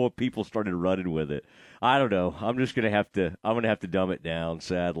wherever? And boy, people started running with it. I don't know. I'm gonna have to dumb it down,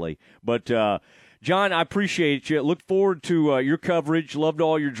 sadly. But John, I appreciate you. Look forward to your coverage. Loved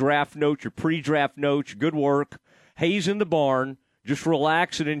all your draft notes, your pre-draft notes. Good work. Hayes in the barn. Just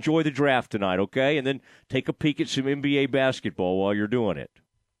relax and enjoy the draft tonight, okay? And then take a peek at some NBA basketball while you're doing it.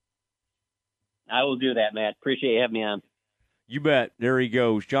 I will do that, Matt. Appreciate you having me on. You bet. There he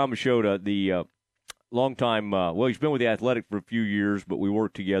goes. John Machota, the longtime, he's been with The Athletic for a few years, but we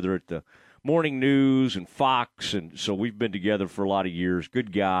worked together at the Morning News and Fox, and so we've been together for a lot of years.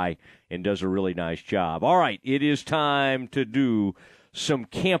 Good guy and does a really nice job. All right, it is time to do some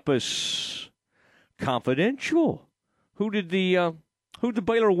Campus Confidential. Who did the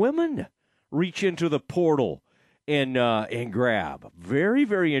Baylor women reach into the portal and grab? Very,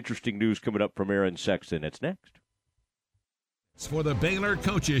 very interesting news coming up from Aaron Sexton. It's next. For the Baylor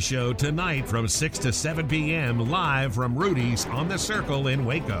Coaches Show tonight from 6 to 7 p.m. live from Rudy's on the Circle in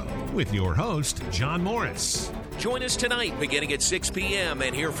Waco with your host, John Morris. Join us tonight beginning at 6 p.m.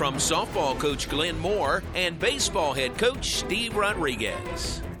 and hear from softball coach Glenn Moore and baseball head coach Steve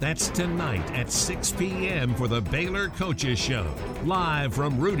Rodriguez. That's tonight at 6 p.m. for the Baylor Coaches Show, live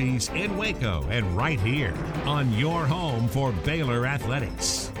from Rudy's in Waco and right here on your home for Baylor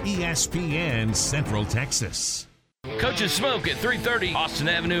Athletics, ESPN Central Texas. Coach's Smoke at 330 Austin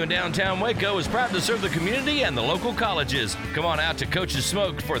Avenue in downtown Waco is proud to serve the community and the local colleges. Come on out to Coach's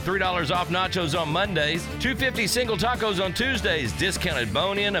Smoke for $3 off nachos on Mondays, $2.50 single tacos on Tuesdays, discounted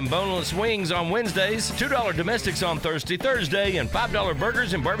bone-in and boneless wings on Wednesdays, $2 domestics on Thursday, and $5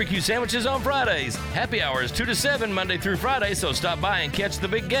 burgers and barbecue sandwiches on Fridays. Happy hour is 2 to 7 Monday through Friday, so stop by and catch the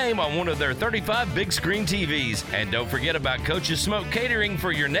big game on one of their 35 big screen TVs. And don't forget about Coach's Smoke catering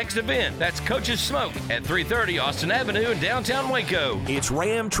for your next event. That's Coach's Smoke at 330 Austin Avenue in downtown Waco. It's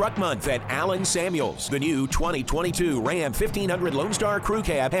Ram Truck Month at Allen Samuels. The new 2022 Ram 1500 Lone Star Crew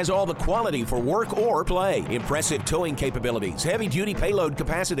Cab has all the quality for work or play. Impressive towing capabilities, heavy-duty payload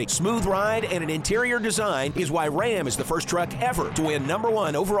capacity, smooth ride, and an interior design is why Ram is the first truck ever to win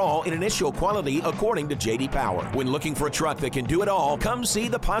 #1 overall in initial quality according to J.D. Power. When looking for a truck that can do it all, come see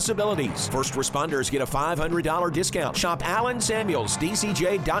the possibilities. First responders get a $500 discount. Shop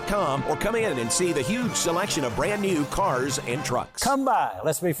AllenSamuelsDCJ.com or come in and see the huge selection of brand new cars and trucks. Come by,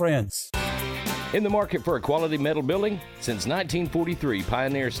 let's be friends. In the market for a quality metal building? Since 1943,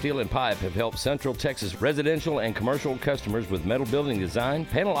 Pioneer Steel and Pipe have helped Central Texas residential and commercial customers with metal building design,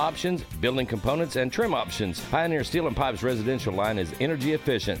 panel options, building components, and trim options. Pioneer Steel and Pipe's residential line is energy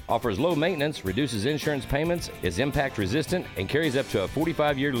efficient, offers low maintenance, reduces insurance payments, is impact resistant, and carries up to a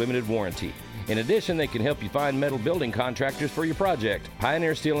 45-year limited warranty. In addition, they can help you find metal building contractors for your project.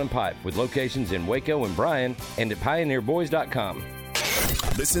 Pioneer Steel and Pipe, with locations in Waco and Bryan, and at pioneerboys.com.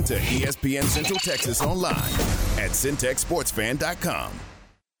 Listen to ESPN Central Texas online at centexsportsfan.com.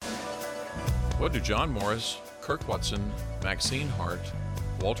 What do John Morris, Kirk Watson, Maxine Hart,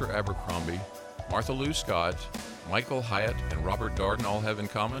 Walter Abercrombie, Martha Lou Scott, Michael Hyatt, and Robert Darden all have in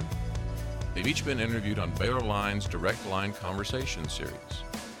common? They've each been interviewed on Baylor Line's Direct Line Conversation series.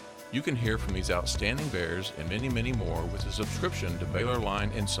 You can hear from these outstanding Bears and many, many more with a subscription to Baylor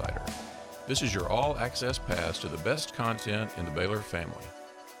Line Insider. This is your all-access pass to the best content in the Baylor family.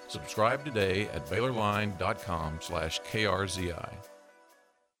 Subscribe today at BaylorLine.com/KRZI.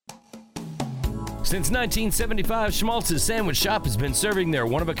 Since 1975, Schmaltz's Sandwich Shop has been serving their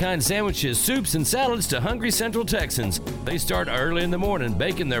one-of-a-kind sandwiches, soups, and salads to hungry Central Texans. They start early in the morning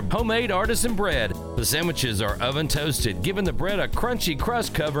baking their homemade artisan bread. The sandwiches are oven-toasted, giving the bread a crunchy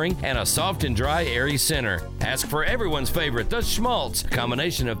crust covering and a soft and dry, airy center. Ask for everyone's favorite, the Schmaltz, a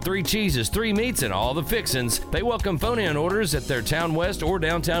combination of 3 cheeses, 3 meats, and all the fixins. They welcome phone-in orders at their Town West or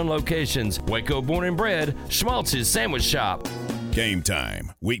downtown locations. Waco born and bred, Schmaltz's Sandwich Shop. Game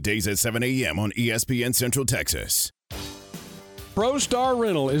time, weekdays at 7 a.m. on ESPN Central Texas. ProStar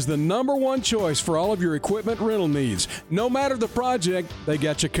Rental is the #1 choice for all of your equipment rental needs. No matter the project, they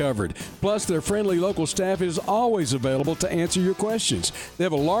got you covered. Plus, their friendly local staff is always available to answer your questions. They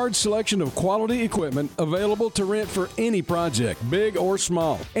have a large selection of quality equipment available to rent for any project, big or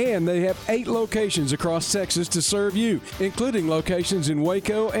small. And they have 8 locations across Texas to serve you, including locations in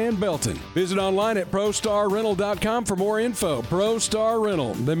Waco and Belton. Visit online at ProStarRental.com for more info. ProStar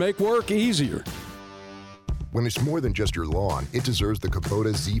Rental, they make work easier. When it's more than just your lawn, it deserves the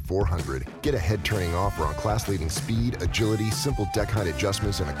Kubota Z400. Get a head-turning offer on class-leading speed, agility, simple deck height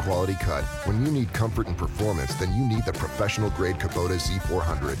adjustments, and a quality cut. When you need comfort and performance, then you need the professional-grade Kubota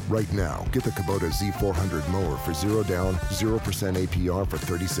Z400. Right now, get the Kubota Z400 mower for 0 down, 0% APR for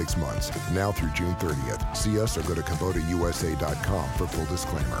 36 months. Now through June 30th. See us or go to KubotaUSA.com for full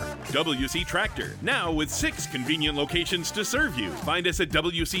disclaimer. WC Tractor, now with 6 convenient locations to serve you. Find us at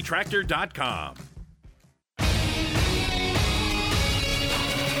WCTractor.com.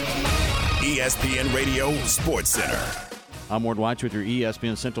 ESPN Radio Sports Center. I'm Ward Weitz with your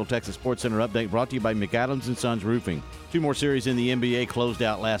ESPN Central Texas Sports Center update, brought to you by McAdams & Sons Roofing. 2 more series in the NBA closed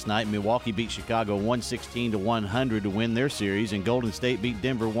out last night. Milwaukee beat Chicago 116-100 to win their series, and Golden State beat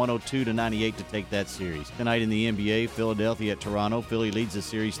Denver 102-98 to take that series. Tonight in the NBA, Philadelphia at Toronto. Philly leads the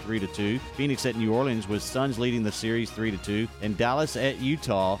series 3-2. Phoenix at New Orleans, with Suns leading the series 3-2. And Dallas at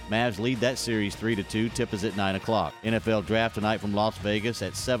Utah. Mavs lead that series 3-2. Tip is at 9 o'clock. NFL draft tonight from Las Vegas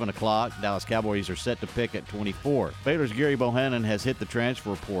at 7 o'clock. Dallas Cowboys are set to pick at 24. Baylor's Gary Bohannon has hit the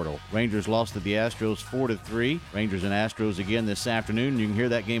transfer portal. Rangers lost to the Astros 4-3. Rangers and Astros again this afternoon. You can hear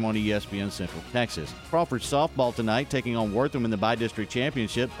that game on ESPN Central Texas. Crawford softball tonight, taking on Wortham in the Bi-District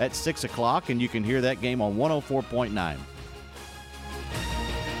Championship at 6 o'clock, and you can hear that game on 104.9.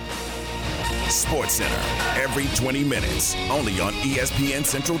 Sports Center, every 20 minutes, only on ESPN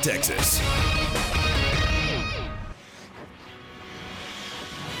Central Texas.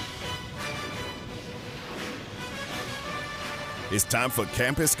 It's time for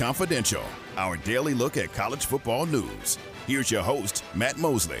Campus Confidential, our daily look at college football news. Here's your host, Matt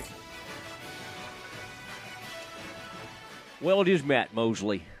Molsey. Well, it is Matt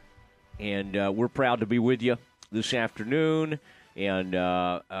Molsey, and we're proud to be with you this afternoon. And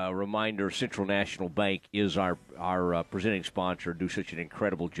a reminder, Central National Bank is our presenting sponsor. Do such an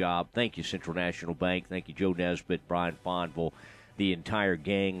incredible job. Thank you, Central National Bank. Thank you, Joe Nesbitt, Brian Fonville, the entire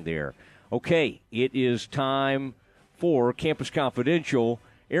gang there. Okay, it is time for Campus Confidential.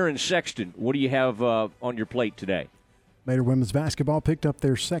 Aaron Sexton, what do you have on your plate today? Baylor women's basketball picked up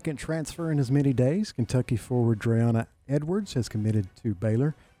their second transfer in as many days. Kentucky forward Dreana Edwards has committed to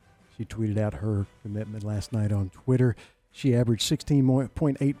Baylor. She tweeted out her commitment last night on Twitter. She averaged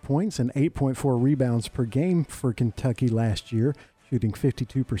 16.8 points and 8.4 rebounds per game for Kentucky last year, shooting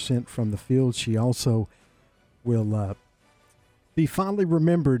 52% from the field. She also will be fondly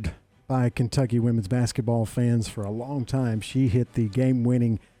remembered by Kentucky women's basketball fans for a long time. She hit the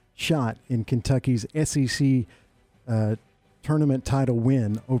game-winning shot in Kentucky's SEC tournament title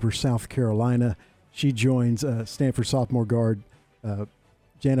win over South Carolina. She joins Stanford sophomore guard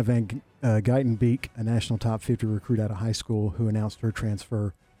Jana Van Geitenbeek, a national top 50 recruit out of high school, who announced her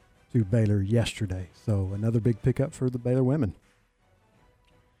transfer to Baylor yesterday. So another big pickup for the Baylor women.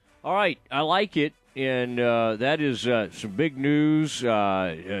 All right, I like it. And that is some big news.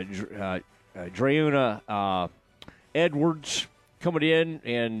 Dreana Edwards coming in,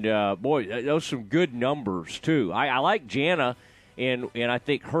 and boy, those some good numbers too. I like Jana, and I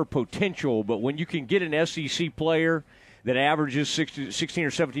think her potential. But when you can get an SEC player that averages 16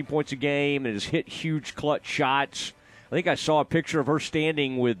 or 17 points a game and has hit huge clutch shots, I think I saw a picture of her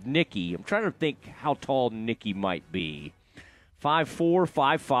standing with Nikki. I'm trying to think how tall Nikki might be. 5'4",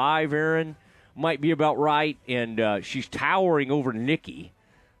 5'5", Aaron. Might be about right, and she's towering over Nikki.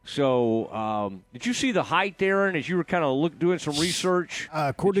 So, did you see the height, Aaron, as you were kind of doing some research?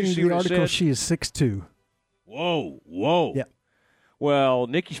 According to the article, she is 6'2". Whoa. Yeah. Well,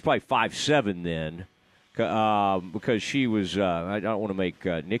 Nikki's probably 5'7" then, because she was. I don't want to make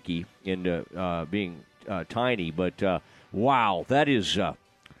Nikki into being tiny, but wow, that is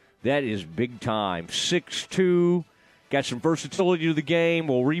big time. 6'2". Got some versatility to the game.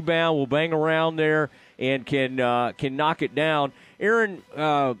 Will rebound. Will bang around there, and can knock it down. Aaron,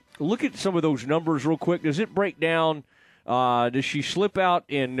 look at some of those numbers real quick. Does it break down? Does she slip out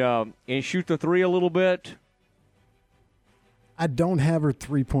and shoot the three a little bit? I don't have her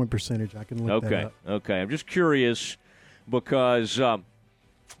 3-point percentage. I can look that up. Okay. I'm just curious because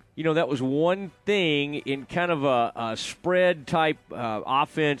that was one thing in kind of a spread type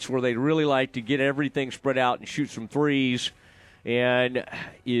offense where they really like to get everything spread out and shoot some threes, and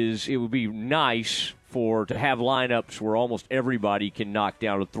it would be nice to have lineups where almost everybody can knock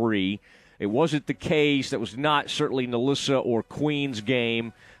down a three. It wasn't the case. That was not certainly Nalissa or Queen's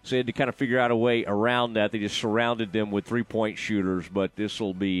game, so they had to kind of figure out a way around that. They just surrounded them with 3-point shooters, but this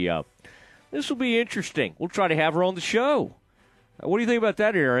will be interesting. We'll try to have her on the show. What do you think about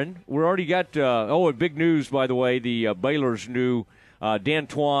that, Aaron? We already got and big news, by the way, the Baylor's new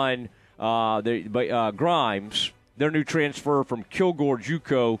D'Antoine Grimes, their new transfer from Kilgore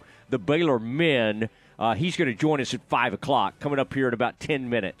JUCO, the Baylor men. He's going to join us at 5 o'clock, coming up here in about 10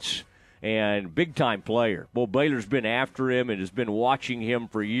 minutes. And big-time player. Well, Baylor's been after him and has been watching him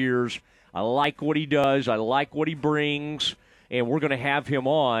for years. I like what he does. I like what he brings. And we're going to have him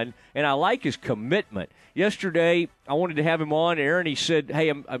on. And I like his commitment. Yesterday, I wanted to have him on, Aaron. He said,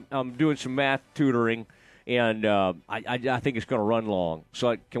 hey, I'm doing some math tutoring, and I think it's going to run long.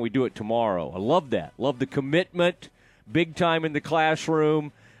 So can we do it tomorrow? I love that. Love the commitment. Big time in the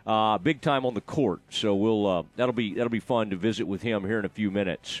classroom. Big time on the court. So that'll be fun to visit with him here in a few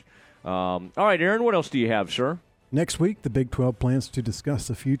minutes. All right, Aaron, what else do you have, sir? Next week, the Big 12 plans to discuss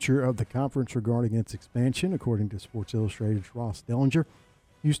the future of the conference regarding its expansion, according to Sports Illustrated's Ross Dellinger.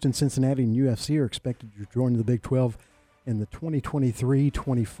 Houston, Cincinnati, and UFC are expected to join the Big 12 in the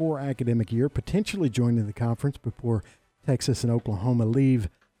 2023-24 academic year, potentially joining the conference before Texas and Oklahoma leave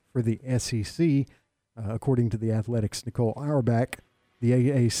for the SEC. According to the Athletics' Nicole Auerbach, the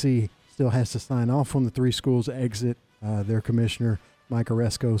AAC still has to sign off on the three schools' exit. Their commissioner, Mike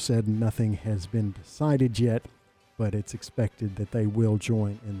Oresco, said nothing has been decided yet, but it's expected that they will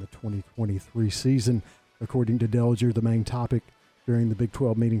join in the 2023 season. According to Dellinger, the main topic during the Big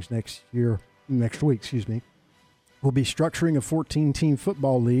 12 meetings next week, will be structuring a 14-team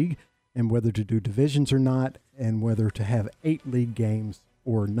football league and whether to do divisions or not, and whether to have 8 league games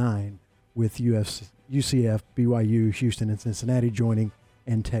or 9, with UCF, BYU, Houston, and Cincinnati joining,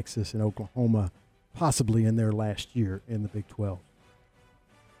 and Texas and Oklahoma possibly in their last year in the Big 12.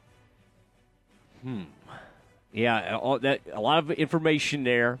 Yeah, a lot of information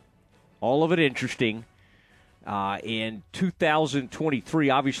there, all of it interesting. In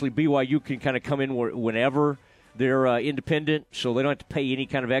 2023, obviously BYU can kind of come in whenever they're independent, so they don't have to pay any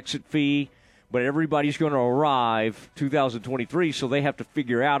kind of exit fee. But everybody's going to arrive 2023, so they have to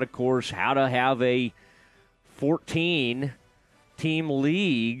figure out, of course, how to have a 14-team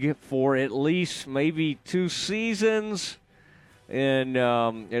league for at least maybe 2 seasons. And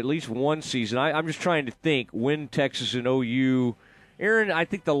at least 1 season. I'm just trying to think when Texas and OU. Aaron, I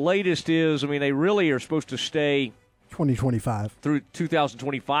think the latest is, they really are supposed to stay 2025 through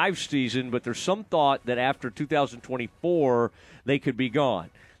 2025 season, but there's some thought that after 2024 they could be gone.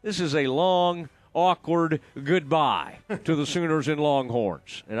 This is a long, awkward goodbye to the Sooners and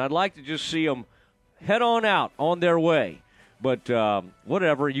Longhorns, and I'd like to just see them head on out on their way. But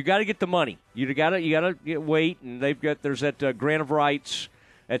whatever, you got to get the money. You got to wait, and there's that grant of rights.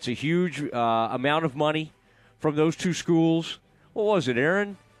 That's a huge amount of money from those 2 schools. What was it,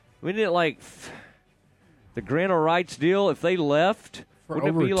 Aaron? Isn't it like the grant of rights deal? If they left,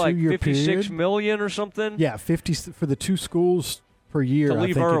 wouldn't it be like $56 million or something? Yeah, 50 for the 2 schools per year. To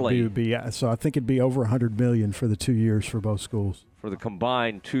leave early. It would be, so I think it'd be over $100 million for the 2 years for both schools. For the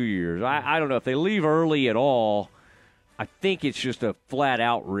combined 2 years, I don't know if they leave early at all. I think it's just a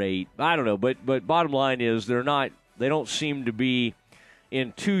flat-out rate. I don't know, but bottom line is they don't seem to be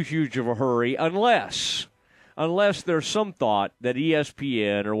in too huge of a hurry unless there's some thought that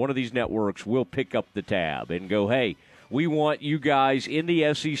ESPN or one of these networks will pick up the tab and go, hey, we want you guys in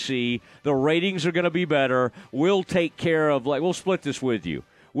the SEC. The ratings are going to be better. We'll take care of, we'll split this with you.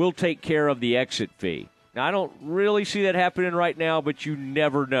 We'll take care of the exit fee. Now, I don't really see that happening right now, but you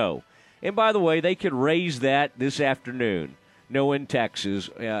never know. And by the way, they could raise that this afternoon, knowing Texas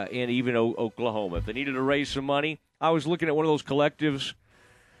and even Oklahoma. If they needed to raise some money, I was looking at one of those collectives,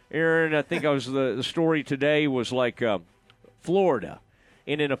 Aaron. I think the story today was like Florida,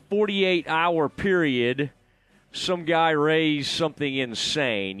 and in a 48-hour period, some guy raised something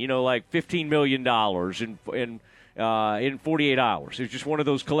insane, like $15 million in 48 hours. It was just one of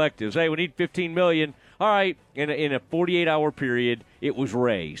those collectives. Hey, we need $15 million. All right, in a 48-hour period, it was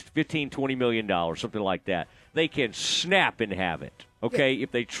raised, $20 million, something like that. They can snap and have it, okay,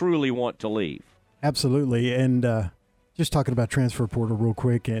 if they truly want to leave. Absolutely, and just talking about transfer portal real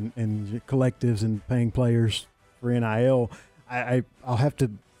quick and collectives and paying players for NIL, I'll have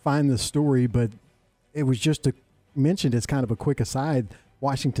to find the story, but it was just mentioned as kind of a quick aside.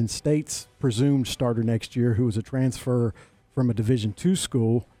 Washington State's presumed starter next year, who was a transfer from a Division II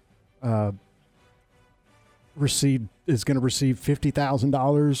school, is going to receive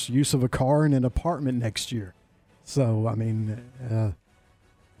 $50,000, use of a car, and an apartment next year. So,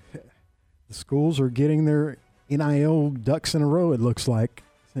 the schools are getting their NIL ducks in a row, it looks like.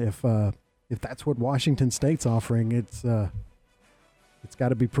 If that's what Washington State's offering, it's got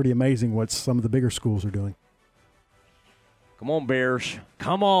to be pretty amazing what some of the bigger schools are doing. Come on, Bears.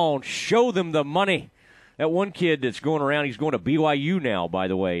 Come on. Show them the money. That one kid that's going around, he's going to BYU now, by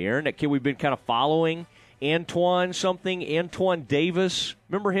the way, Aaron. That kid we've been kind of following, Antoine Davis.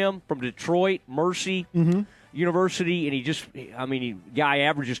 Remember him from Detroit, Mercy? Mm-hmm. University, and guy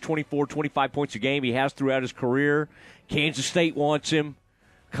averages 24, 25 points a game. He has throughout his career. Kansas State wants him.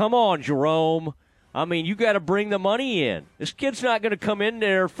 Come on, Jerome. You got to bring the money in. This kid's not going to come in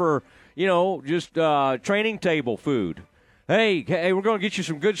there for, just training table food. Hey, we're going to get you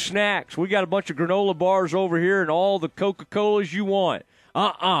some good snacks. We got a bunch of granola bars over here and all the Coca-Colas you want. You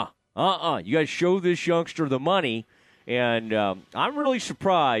got to show this youngster the money. And I'm really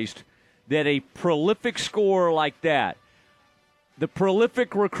surprised that a prolific scorer like that, the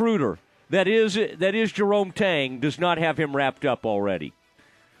prolific recruiter that is Jerome Tang, does not have him wrapped up already.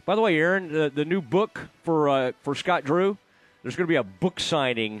 By the way, Aaron, the new book for Scott Drew, there's going to be a book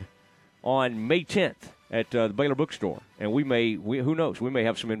signing on May 10th at the Baylor Bookstore, and who knows, we may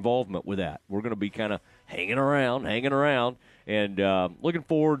have some involvement with that. We're going to be kind of hanging around, and looking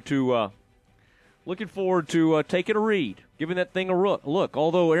forward to taking a read, giving that thing a look.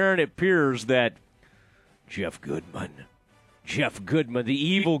 Although, Aaron, it appears that Jeff Goodman, the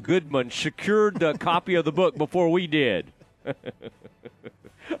evil Goodman, secured the copy of the book before we did.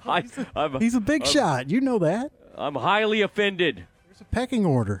 He's a big shot. You know that. I'm highly offended. There's a pecking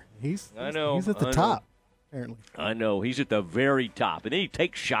order. He's at the top, apparently. I know. He's at the very top. And then he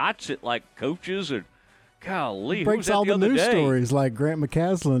takes shots at, coaches. And golly, he breaks all the news stories, like Grant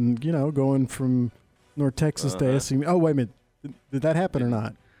McCaslin, going from North Texas to SMU. Oh, wait a minute. Did that happen or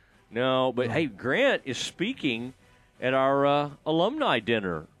not? No, but, hey, Grant is speaking at our alumni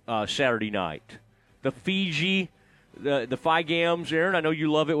dinner Saturday night. The Fiji... The Phi Gams, Aaron, I know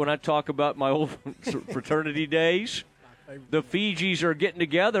you love it when I talk about my old fraternity days. The Fijis are getting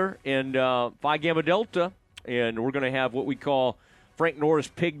together in Phi Gamma Delta, and we're going to have what we call Frank Norris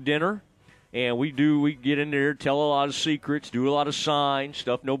Pig Dinner. And we get in there, tell a lot of secrets, do a lot of signs,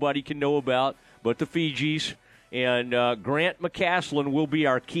 stuff nobody can know about but the Fijis. And Grant McCaslin will be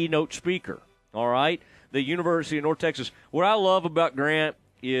our keynote speaker, all right? The University of North Texas. What I love about Grant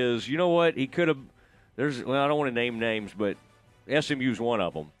is, you know what, he could have – I don't want to name names, but SMU's one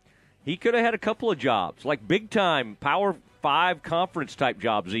of them. He could have had a couple of jobs, like big-time Power 5 conference-type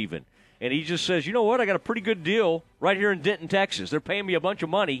jobs even. And he just says, you know what, I got a pretty good deal right here in Denton, Texas. They're paying me a bunch of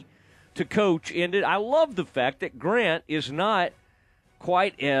money to coach. And I love the fact that Grant is not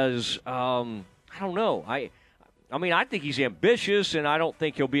quite as, I don't know. I think he's ambitious, and I don't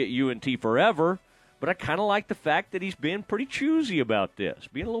think he'll be at UNT forever. But I kind of like the fact that he's been pretty choosy about this,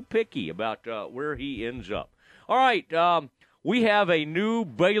 being a little picky about where he ends up. All right, we have a new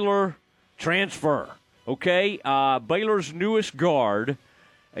Baylor transfer, okay? Baylor's newest guard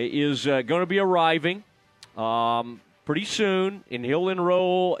is going to be arriving pretty soon, and he'll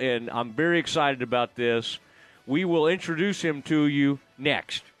enroll, and I'm very excited about this. We will introduce him to you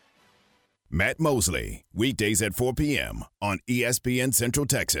next. Matt Molsey, weekdays at 4 p.m. on ESPN Central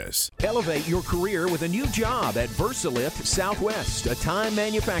Texas. Elevate your career with a new job at VersaLift Southwest, a time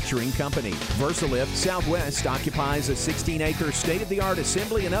manufacturing company. VersaLift Southwest occupies a 16-acre state-of-the-art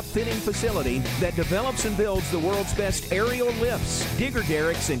assembly and upfitting facility that develops and builds the world's best aerial lifts, digger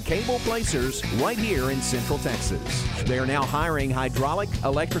derricks, and cable placers right here in Central Texas. They are now hiring hydraulic,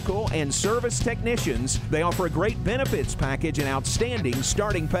 electrical, and service technicians. They offer a great benefits package and outstanding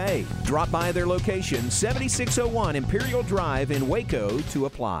starting pay. Drop by their location, 7601 Imperial Drive in Waco, to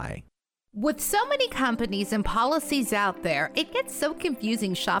apply. With so many companies and policies out there, it gets so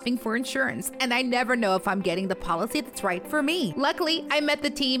confusing shopping for insurance, and I never know if I'm getting the policy that's right for me. Luckily, I met the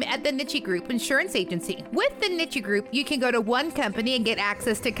team at the Niche Group Insurance Agency. With the Niche Group, you can go to one company and get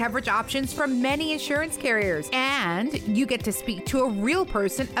access to coverage options from many insurance carriers, and you get to speak to a real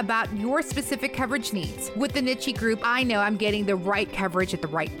person about your specific coverage needs. With the Niche Group, I know I'm getting the right coverage at the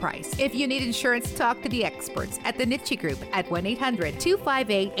right price. If you need insurance, talk to the experts at the Niche Group at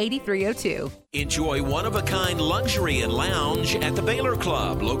 1-800-258-8302. Enjoy one-of-a-kind luxury and lounge at the Baylor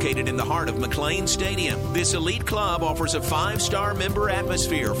Club, located in the heart of McLean Stadium. This elite club offers a 5-star member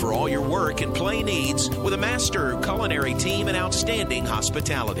atmosphere for all your work and play needs, with a master culinary team and outstanding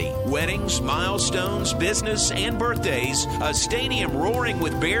hospitality. Weddings, milestones, business, and birthdays. A stadium roaring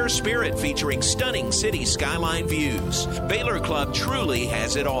with Bear Spirit featuring stunning city skyline views. Baylor Club truly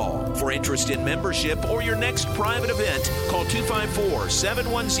has it all. For interest in membership or your next private event, call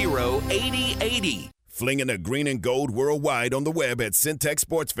 254-710-8080. Flinging the green and gold worldwide on the web at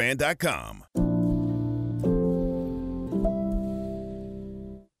syntechsportsfan.com.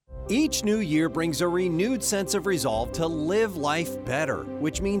 Each new year brings a renewed sense of resolve to live life better,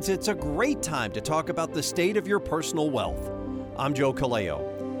 which means it's a great time to talk about the state of your personal wealth. I'm Joe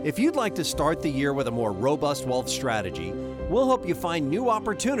Caleo. If you'd like to start the year with a more robust wealth strategy, we'll help you find new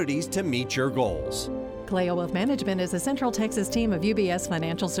opportunities to meet your goals. Kaleo Wealth Management is a Central Texas team of UBS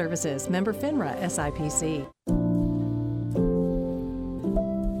Financial Services, member FINRA SIPC.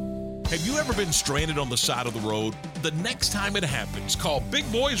 Have you ever been stranded on the side of the road? The next time it happens, call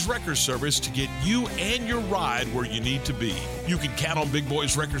Big Boys Wrecker Service to get you and your ride where you need to be. You can count on Big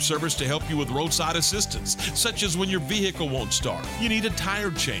Boys Wrecker Service to help you with roadside assistance, such as when your vehicle won't start, you need a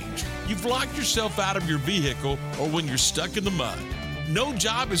tire changed, you've locked yourself out of your vehicle, or when you're stuck in the mud. No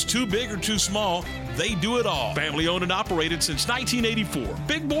job is too big or too small. They do it all. Family owned and operated since 1984.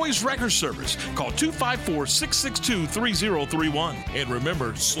 Big Boys Wrecker Service. Call 254-662-3031. And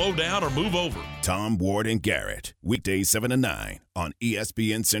remember, slow down or move over. Tom, Ward, and Garrett. Weekdays 7 to 9 on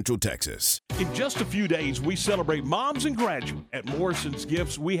ESPN Central Texas. In just a few days, we celebrate moms and graduates. At Morrison's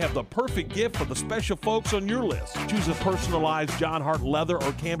Gifts, we have the perfect gift for the special folks on your list. Choose a personalized John Hart leather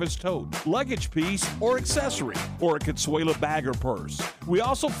or canvas tote, luggage piece or accessory, or a Consuela bag or purse. We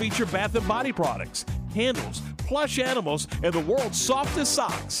also feature bath and body products, candles, plush animals, and the world's softest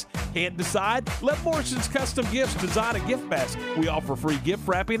socks. Can't decide? Let Morrison's Custom Gifts design a gift basket. We offer free gift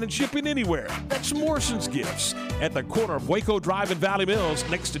wrapping and shipping anywhere. That's Morrison's Gifts at the corner of Waco Drive and Valley Mills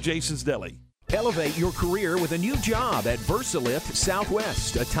next to Jason's Deli. Elevate your career with a new job at VersaLift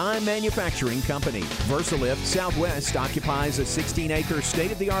Southwest, a time manufacturing company. VersaLift Southwest occupies a 16-acre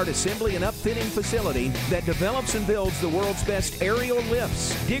state-of-the-art assembly and upfitting facility that develops and builds the world's best aerial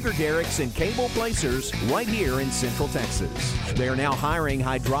lifts, digger derricks, and cable placers right here in Central Texas. They are now hiring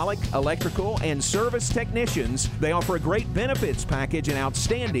hydraulic, electrical, and service technicians. They offer a great benefits package and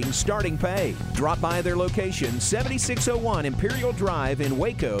outstanding starting pay. Drop by their location, 7601 Imperial Drive in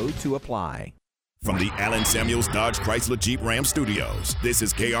Waco, to apply. From the Allen Samuels Dodge Chrysler Jeep Ram Studios, this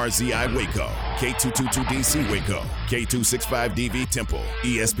is KRZI Waco, K222DC Waco, K265DV Temple,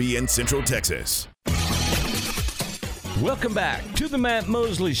 ESPN Central Texas. Welcome back to the Matt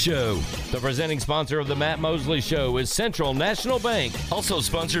Molsey Show. The presenting sponsor of the Matt Molsey Show is Central National Bank. Also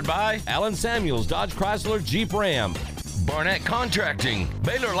sponsored by Allen Samuels Dodge Chrysler Jeep Ram, Barnett Contracting,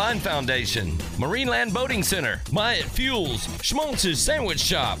 Baylor Line Foundation, Marineland Boating Center, Myatt Fuels, Schmaltz's Sandwich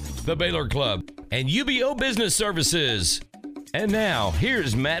Shop, the Baylor Club, and UBO Business Services. And now,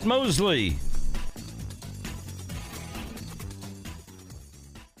 here's Matt Molsey.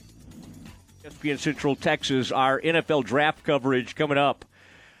 ESPN Central Texas, our NFL draft coverage coming up.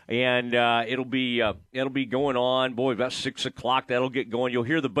 And it'll be going on, boy, about 6 o'clock. That'll get going. You'll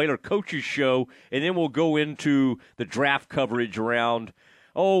hear the Baylor Coaches Show, and then we'll go into the draft coverage around,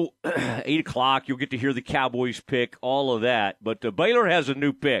 8 o'clock. You'll get to hear the Cowboys pick, all of that. But Baylor has a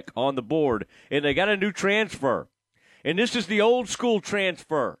new pick on the board, and they got a new transfer. And this is the old school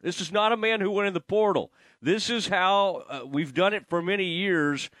transfer. This is not a man who went in the portal. This is how we've done it for many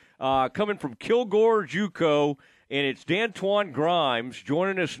years, coming from Kilgore JUCO. And it's D'Antoine Grimes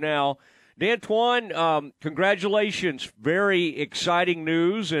joining us now. D'Antoine, congratulations. Very exciting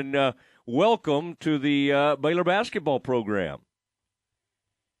news, and welcome to the Baylor basketball program.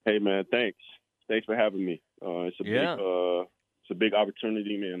 Hey, man, thanks. Thanks for having me. It's a big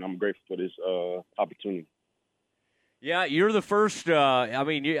opportunity, man. I'm grateful for this opportunity. Yeah, you're the first.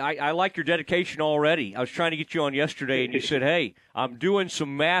 I like your dedication already. I was trying to get you on yesterday, and you said, "Hey, I'm doing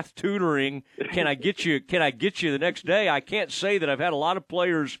some math tutoring. Can I get you the next day?" I can't say that I've had a lot of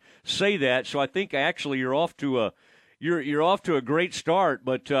players say that, so I think actually you're off to a great start.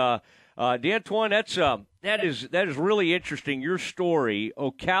 But D'Antoine, that is really interesting. Your story,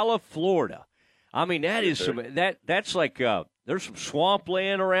 Ocala, Florida. I mean, that is that's like there's some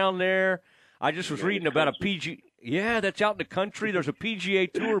swampland around there. I just was reading about a PG. Yeah, that's out in the country. There's a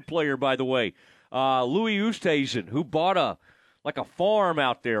PGA Tour player, by the way, Louis Oosthuizen, who bought a farm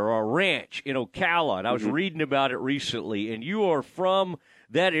out there or a ranch in Ocala, and I was reading about it recently. And you are from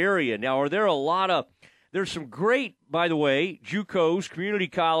that area. Now, are there there's some great, by the way, JUCOs, community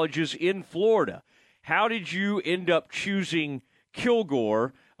colleges in Florida. How did you end up choosing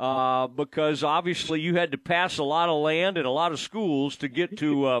Kilgore? Because obviously you had to pass a lot of land and a lot of schools to get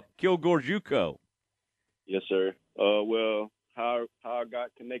to Kilgore JUCO. Yes, sir. Well, how I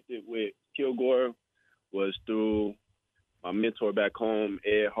got connected with Kilgore was through my mentor back home,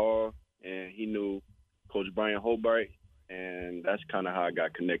 Ed Hall, and he knew Coach Brian Hobart, and that's kind of how I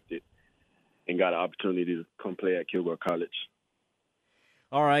got connected and got an opportunity to come play at Kilgore College.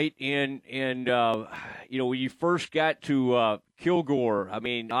 All right, and when you first got to Kilgore, I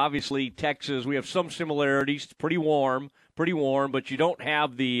mean, obviously Texas, we have some similarities. It's pretty warm, but you don't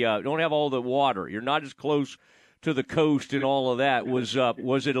have all the water. You're not as close to the coast and all of that. Was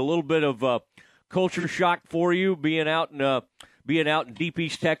it a little bit of a culture shock for you being out in Deep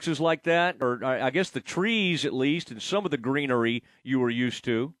East Texas like that, or I guess the trees at least and some of the greenery you were used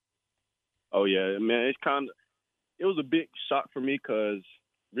to? Oh yeah, man. It was a big shock for me because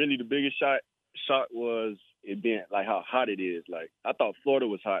really the biggest shock was it being like how hot it is. Like I thought Florida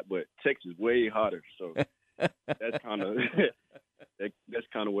was hot, but Texas way hotter. So that's kind of that's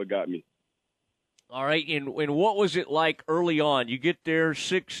kind of what got me. All right, and what was it like early on? You get there,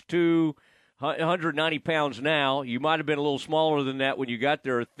 6'2", 190 pounds now. You might have been a little smaller than that when you got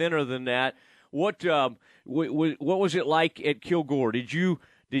there, or thinner than that. What was it like at Kilgore? Did you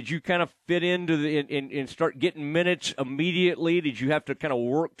kind of fit into and start getting minutes immediately? Did you have to kind of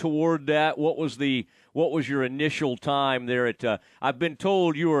work toward that? What was your initial time there at? I've been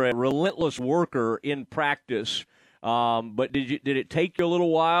told you were a relentless worker in practice. But did it take you a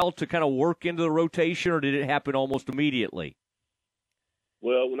little while to kind of work into the rotation, or did it happen almost immediately?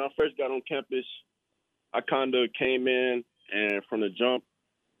 Well, when I first got on campus, I kind of came in, and from the jump,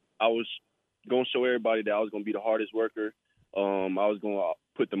 I was going to show everybody that I was going to be the hardest worker. I was going to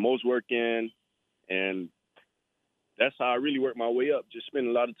put the most work in, and that's how I really worked my way up, just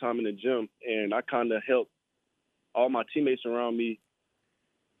spending a lot of time in the gym. And I kind of helped all my teammates around me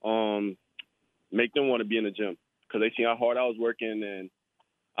make them want to be in the gym, because they seen how hard I was working, and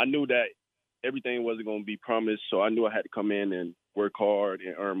I knew that everything wasn't going to be promised, so I knew I had to come in and work hard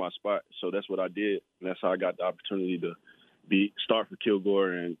and earn my spot. So that's what I did, and that's how I got the opportunity to start for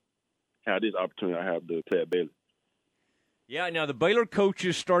Kilgore and have this opportunity I have to play at Baylor. Yeah, now the Baylor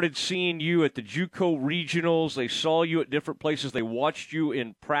coaches started seeing you at the JUCO regionals. They saw you at different places. They watched you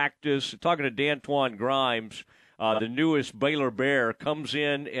in practice. Talking to D'Antoine Grimes, the newest Baylor Bear, comes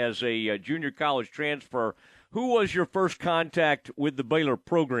in as a junior college transfer. Who was your first contact with the Baylor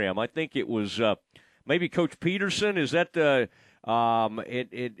program? I think it was maybe Coach Peterson. Is that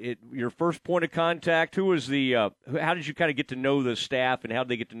your first point of contact? Who was how did you kind of get to know the staff, and how did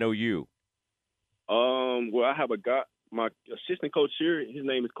they get to know you? Well, I have a guy, my assistant coach here. His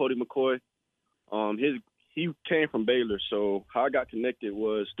name is Cody McCoy. He came from Baylor, so how I got connected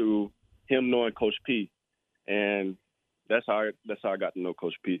was through him knowing Coach P, and that's how I got to know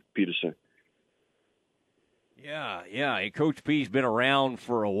Coach Peterson. Yeah. And Coach P's been around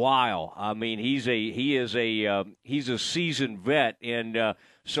for a while. I mean, he's a seasoned vet, and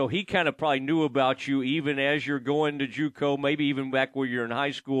so he kind of probably knew about you even as you're going to JUCO, maybe even back where you're in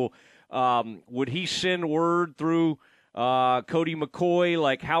high school. Would he send word through Cody McCoy?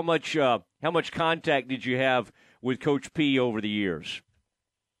 Like how much contact did you have with Coach P over the years?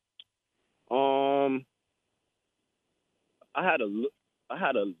 I had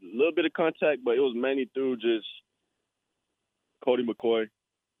a little bit of contact, but it was mainly through just Cody McCoy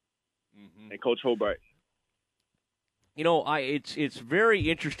and Coach Hobart. You know, it's very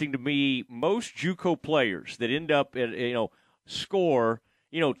interesting to me. Most JUCO players that end up at, score,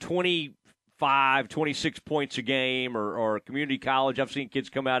 25, 26 points a game, or community college. I've seen kids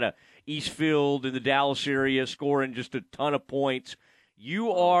come out of Eastfield in the Dallas area scoring just a ton of points.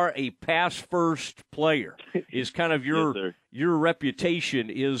 You are a pass-first player is kind of your reputation.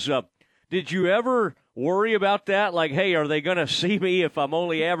 Did you ever worry about that? Like, hey, are they going to see me if I'm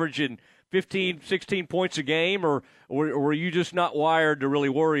only averaging 15, 16 points a game, or were you just not wired to really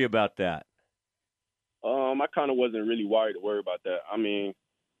worry about that? I kind of wasn't really wired to worry about that. I mean,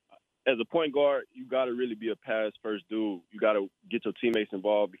 as a point guard, you got to really be a pass-first dude. You got to get your teammates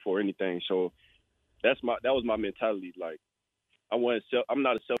involved before anything. So that was my mentality. Like, I'm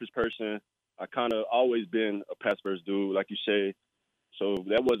not a selfish person. I kind of always been a pass first dude, like you say. So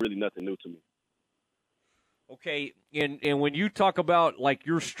that was really nothing new to me. Okay, and when you talk about like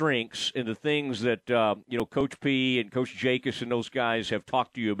your strengths and the things that Coach P and Coach Jacobs and those guys have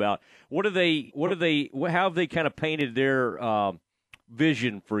talked to you about, how have they kind of painted their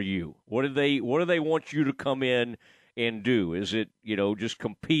vision for you? What do they want you to come in and do? Is it, just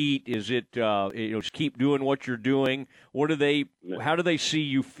compete? Is it, just keep doing what you're doing? How do they see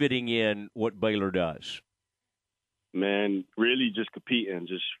you fitting in what Baylor does? Man, really just competing.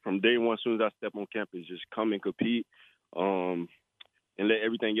 Just from day one, as soon as I step on campus, just come and compete, and let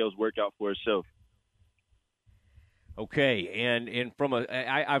everything else work out for itself. Okay, and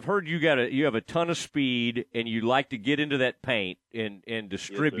I've heard you have a ton of speed, and you like to get into that paint and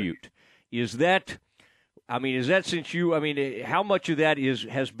distribute. Yes, is that since you? How much of that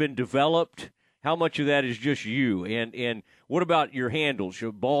has been developed? How much of that is just you? And what about your handles,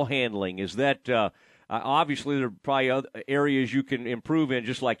 your ball handling? Is that obviously there are probably other areas you can improve in,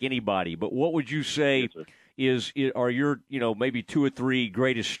 just like anybody. But what would you say are your maybe two or three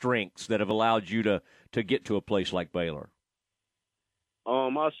greatest strengths that have allowed you to get to a place like Baylor?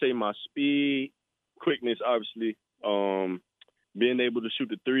 I'll say my speed, quickness, obviously, being able to shoot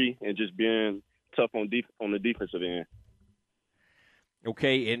the three, and just being tough on the defensive end.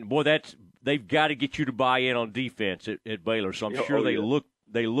 Okay, and boy, that's they've got to get you to buy in on defense at Baylor. So I'm sure they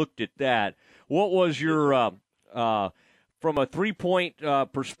looked at that. What was your from a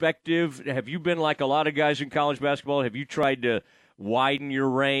 3-point perspective? Have you been like a lot of guys in college basketball? Have you tried to widen your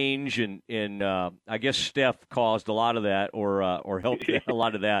range? And I guess Steph caused a lot of that, or helped a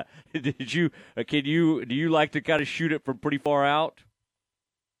lot of that. Do you like to kind of shoot it from pretty far out?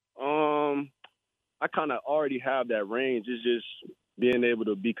 I kind of already have that range. It's just being able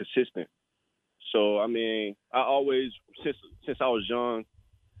to be consistent. So, I mean, I always, since I was young,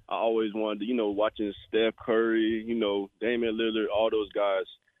 I always wanted to, watching Steph Curry, Damian Lillard, all those guys.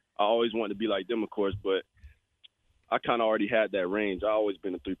 I always wanted to be like them, of course, but I kind of already had that range. I always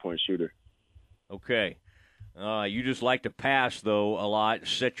been a 3-point shooter. Okay. You just like to pass, though, a lot,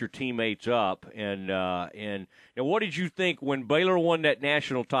 set your teammates up. And what did you think when Baylor won that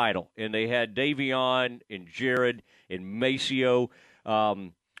national title and they had Davion and Jared and Maceo?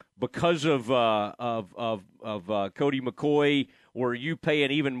 Because of Cody McCoy, were you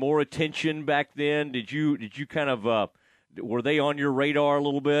paying even more attention back then? Did you kind of were they on your radar a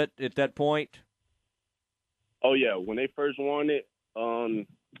little bit at that point? Oh yeah, when they first won it,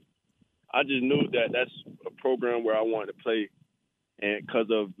 I just knew that that's a program where I wanted to play, and because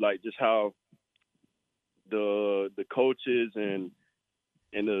of like just how the coaches and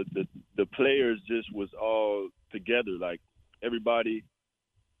the players just was all together, like everybody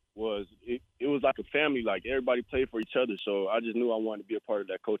was it was like a family, like everybody played for each other. So I just knew I wanted to be a part of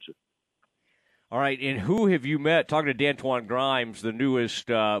that culture. All right, and who have you met? Talking to D'Antoine Grimes, the newest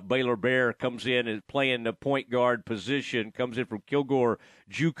Baylor Bear, comes in and playing the point guard position, comes in from Kilgore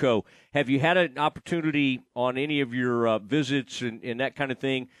JUCO. Have you had an opportunity on any of your visits and that kind of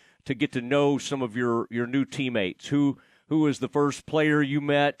thing to get to know some of your new teammates? Who was the first player you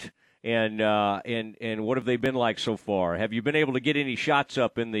met, and what have they been like so far? Have you been able to get any shots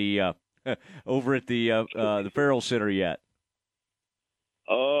up in the over at the Farrell Center yet?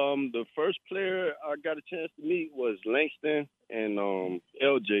 The first player I got a chance to meet was Langston and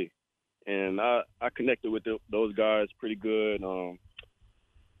LJ, and I connected with those guys pretty good. So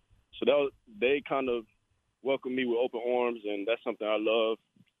they kind of welcomed me with open arms, and that's something I love.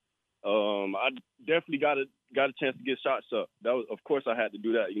 I definitely got a chance to get shots up. That was, of course, I had to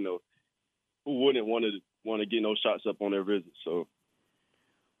do that. Who wouldn't want to get no shots up on their visit? So.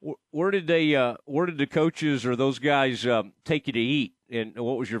 Where did the coaches or those guys take you to eat? And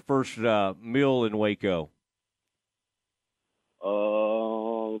what was your first meal in Waco?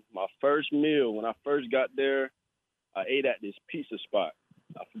 My first meal, when I first got there, I ate at this pizza spot.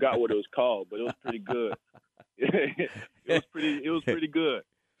 I forgot what it was called, but it was pretty good. It was pretty good.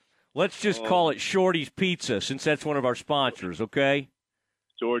 Let's just call it Shorty's Pizza, since that's one of our sponsors, okay?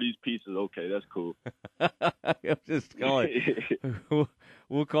 Shorty's Pizza, okay, that's cool. Just call it.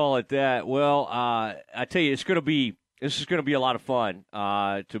 We'll call it that. Well, I tell you, this is going to be a lot of fun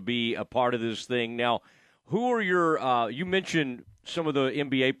to be a part of this thing. Now, who are your? You mentioned some of the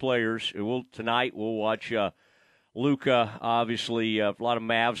NBA players. Tonight we'll watch Luka. Obviously, a lot of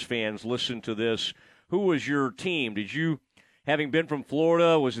Mavs fans listen to this. Who was your team? Did you, having been from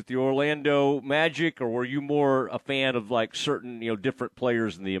Florida, was it the Orlando Magic, or were you more a fan of like certain different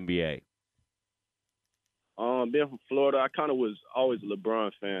players in the NBA? Being from Florida, I kind of was always a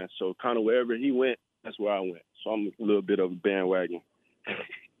LeBron fan. So kind of wherever he went, that's where I went. So I'm a little bit of a bandwagon.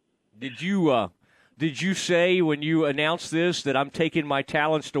 Did you say when you announced this that I'm taking my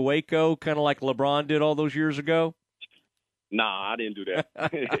talents to Waco, kind of like LeBron did all those years ago? Nah, I didn't do that.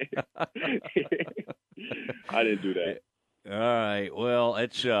 I didn't do that. All right. Well,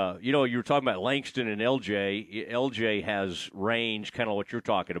 it's you were talking about Langston and LJ. LJ has range, kind of what you're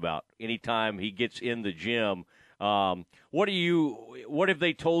talking about. Anytime he gets in the gym, what have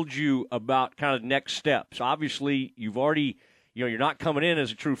they told you about kind of next steps? Obviously, you've already, you're not coming in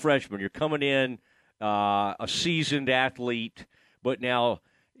as a true freshman. You're coming in a seasoned athlete, but now,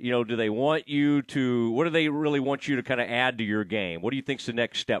 do they want you to? What do they really want you to kind of add to your game? What do you think's the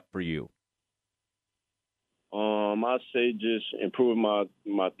next step for you? I'd say just improving my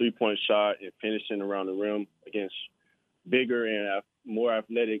 3-point shot and finishing around the rim against bigger and more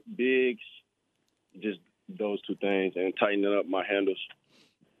athletic bigs. Just those two things, and tightening up my handles.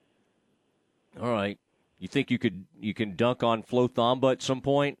 All right. You think you can dunk on Flo Thamba at some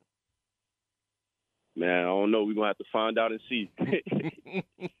point? Man, I don't know. We're gonna have to find out and see.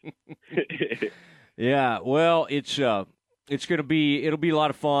 Yeah. Well, it'll be a lot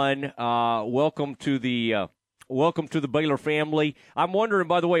of fun. Welcome to the Baylor family. I'm wondering,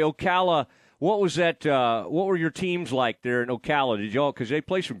 by the way, Ocala, what was that? What were your teams like there in Ocala? Because they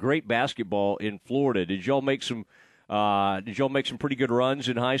play some great basketball in Florida. Did y'all make some pretty good runs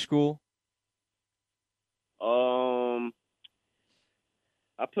in high school?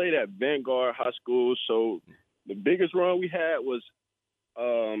 I played at Vanguard High School. So the biggest run we had was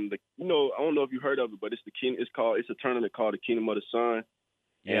I don't know if you heard of it, but it's a tournament called the Kingdom of the Sun.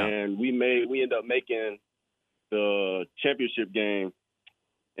 Yeah. And we ended up making the championship game,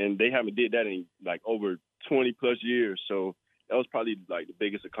 and they haven't did that in like over 20 plus years. So that was probably like the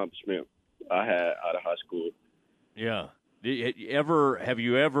biggest accomplishment I had out of high school. Yeah. Have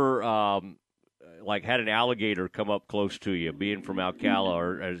you ever like had an alligator come up close to you, being from Ocala,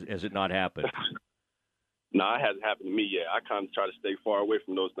 or has it not happened? No, it hasn't happened to me yet. I kind of try to stay far away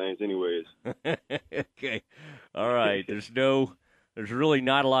from those things anyways. Okay. All right. There's really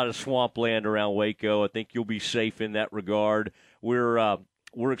not a lot of swampland around Waco. I think you'll be safe in that regard. We're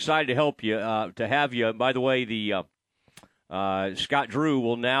excited to help you, to have you. By the way, the Scott Drew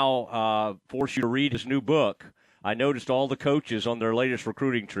will now force you to read his new book. I noticed all the coaches on their latest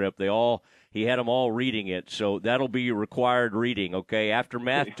recruiting trip, he had them all reading it, so that'll be your required reading, okay? After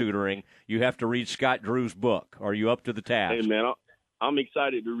math tutoring, you have to read Scott Drew's book. Are you up to the task? Hey, man, I'm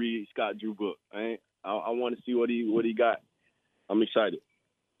excited to read Scott Drew's book. I want to see what he got. I'm excited.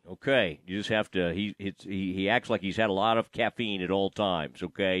 Okay, you just have to. He acts like he's had a lot of caffeine at all times.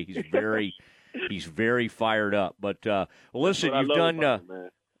 Okay, he's very fired up. But listen, you've done.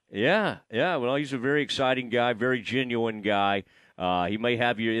 Yeah. Well, he's a very exciting guy, very genuine guy. He may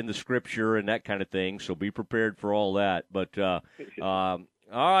have you in the scripture and that kind of thing, so be prepared for all that. But all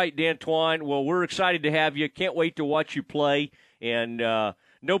right, D'Antoine. Well, we're excited to have you. Can't wait to watch you play, and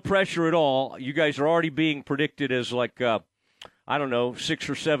no pressure at all. You guys are already being predicted as like. I don't know, 6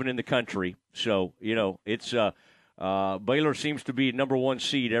 or 7 in the country. So, it's Baylor seems to be number 1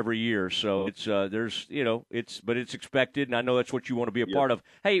 seed every year. So but it's expected, and I know that's what you want to be a part of.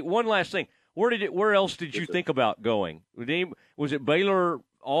 Hey, one last thing. Where else did you think about going? Was it Baylor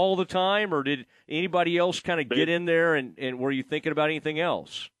all the time, or did anybody else kind of get in there, and were you thinking about anything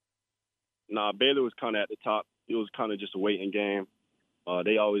else? Nah, Baylor was kind of at the top. It was kind of just a waiting game.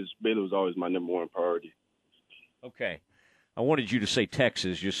 Baylor was always my number 1 priority. Okay. I wanted you to say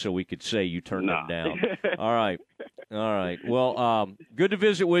Texas just so we could say you turned them down. All right. Well, good to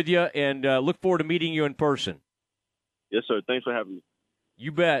visit with you, and look forward to meeting you in person. Yes, sir. Thanks for having me.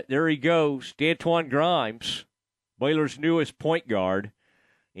 You bet. There he goes, D'Antoine Grimes, Baylor's newest point guard.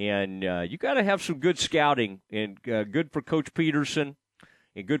 And you got to have some good scouting, and good for Coach Peterson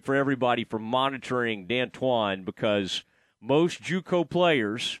and good for everybody for monitoring D'Antoine, because most JUCO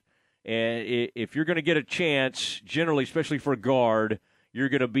players – and if you're going to get a chance, generally, especially for a guard, you're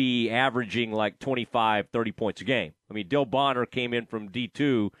going to be averaging like 25, 30 points a game. I mean, Del Bonner came in from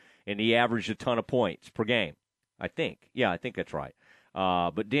D2, and he averaged a ton of points per game, I think. Yeah, I think that's right.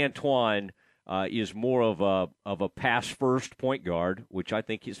 But D'Antoine is more of a pass-first point guard, which I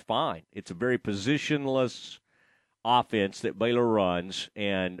think is fine. It's a very positionless offense that Baylor runs,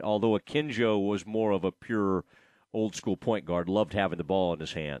 and although Akinjo was more of a pure old-school point guard, loved having the ball in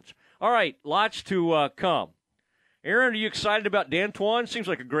his hands. All right, lots to come. Aaron, are you excited about D'Antoine? Seems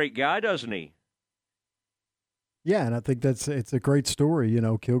like a great guy, doesn't he? Yeah, and I think it's a great story.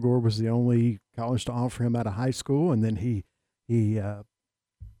 Kilgore was the only college to offer him out of high school, and then he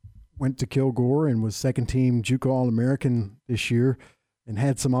went to Kilgore and was second-team JUCO All-American this year, and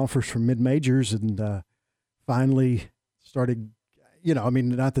had some offers from mid-majors, and finally started.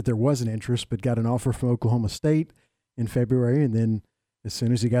 Not that there wasn't interest, but got an offer from Oklahoma State in February, and then as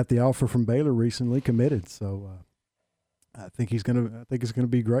soon as he got the offer from Baylor recently, committed. So I think it's gonna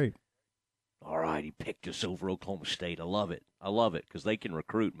be great. All right, he picked us over Oklahoma State. I love it because they can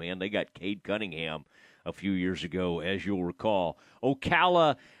recruit, man. They got Cade Cunningham a few years ago, as you'll recall.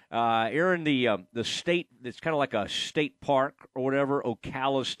 Ocala, Aaron, the state, it's kind of like a state park or whatever.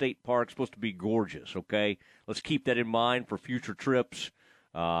 Ocala State Park, supposed to be gorgeous. Okay, let's keep that in mind for future trips.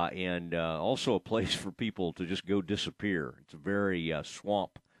 And also a place for people to just go disappear. It's a very a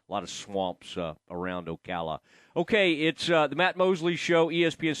lot of swamps around Ocala. Okay, it's the Matt Molsey Show,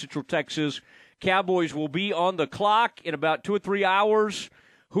 ESPN Central Texas. Cowboys will be on the clock in about 2 or 3 hours.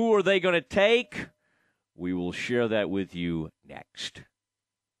 Who are they going to take? We will share that with you next.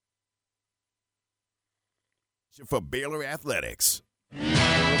 For Baylor Athletics.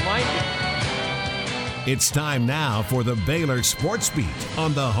 It's time now for the Baylor Sports Beat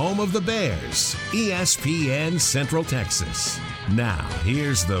on the home of the Bears, ESPN Central Texas. Now,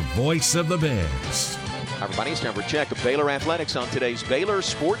 here's the voice of the Bears. Hi, everybody. It's time for a check of Baylor Athletics on today's Baylor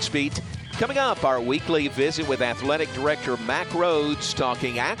Sports Beat. Coming up, our weekly visit with Athletic Director Mack Rhodes,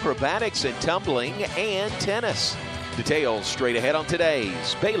 talking acrobatics and tumbling and tennis. Details straight ahead on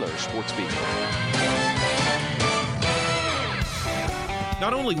today's Baylor Sports Beat.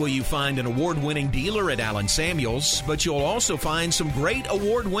 Not only will you find an award-winning dealer at Allen Samuels, but you'll also find some great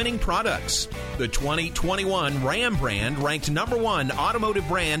award-winning products. The 2021 Ram brand ranked #1 automotive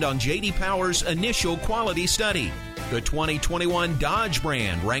brand on J.D. Power's initial quality study. The 2021 Dodge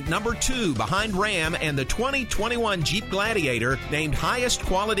brand ranked #2 behind Ram, and the 2021 Jeep Gladiator named highest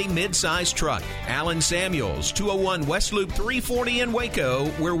quality midsize truck. Allen Samuels, 201 West Loop 340 in Waco,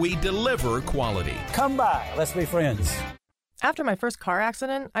 where we deliver quality. Come by, let's be friends. After my first car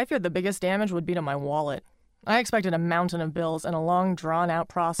accident, I feared the biggest damage would be to my wallet. I expected a mountain of bills and a long, drawn-out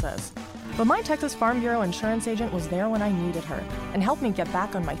process. But my Texas Farm Bureau insurance agent was there when I needed her and helped me get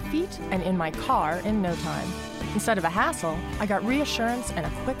back on my feet and in my car in no time. Instead of a hassle, I got reassurance and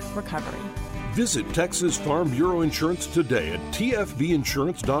a quick recovery. Visit Texas Farm Bureau Insurance today at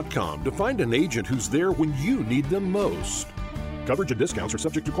tfbinsurance.com to find an agent who's there when you need them most. Coverage and discounts are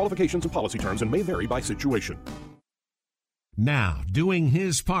subject to qualifications and policy terms and may vary by situation. Now, doing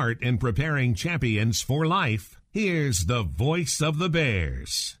his part in preparing champions for life, here's the voice of the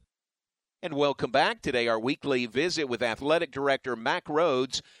Bears. And welcome back. Today, our weekly visit with Athletic Director Mack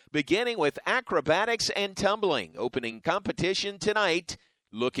Rhodes, beginning with acrobatics and tumbling. Opening competition tonight,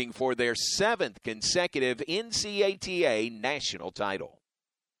 looking for their 7th consecutive NCATA national title.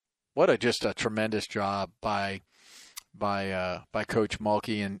 What just a tremendous job by Coach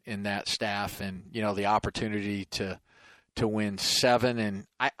Molsey and that staff, and the opportunity to win 7, and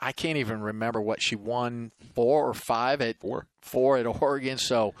I can't even remember what she won, 4 or 5 at 4 at Oregon.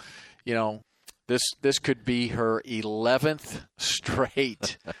 So, this could be her 11th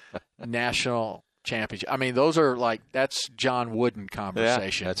straight national championship. I mean, those are that's John Wooden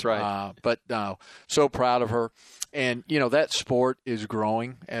conversation. Yeah, that's right. But so proud of her, and that sport is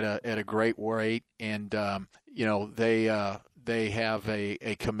growing at a great rate, and they have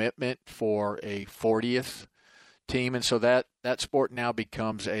a commitment for a 40th team, and so that sport now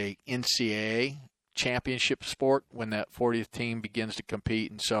becomes a NCAA championship sport when that 40th team begins to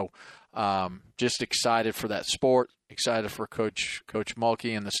compete. And so just excited for that sport, excited for Coach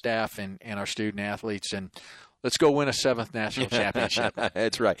Molsey and the staff and our student athletes, and let's go win a 7th national championship.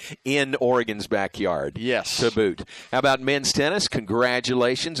 That's right. In Oregon's backyard. Yes. To boot. How about men's tennis?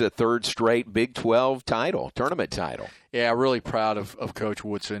 Congratulations, a 3rd straight Big 12 tournament title. Yeah, really proud of Coach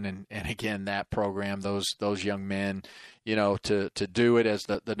Woodson and again, that program, those young men, to do it as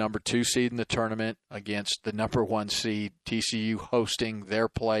the #2 seed in the tournament against the #1 seed, TCU hosting their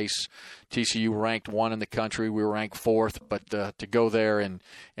place. TCU ranked 1 in the country. We were ranked 4th, but to go there and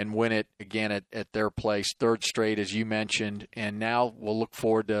win it again at their place, 3rd straight, as you mentioned. And now we'll look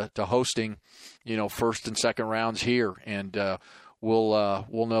forward to hosting, 1st and 2nd rounds here. And we'll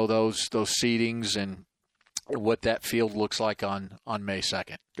know those seedings and what that field looks like on May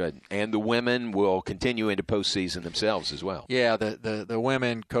 2nd. Good. And the women will continue into postseason themselves as well. Yeah, the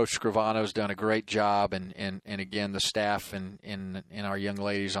women, Coach Scrivano's done a great job, and again, the staff and our young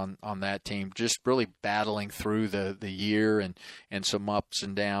ladies on that team just really battling through the year and some ups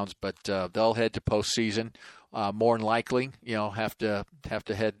and downs, but they'll head to postseason. More than likely, have to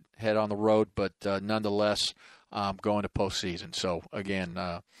head on the road, but nonetheless, going to postseason. So again,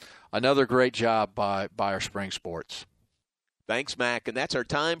 another great job by our spring sports. Thanks, Mac. And that's our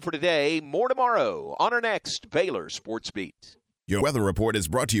time for today. More tomorrow on our next Baylor Sports Beat. Your weather report is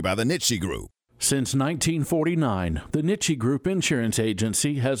brought to you by the Nitsche Group. Since 1949, the Nitsche Group Insurance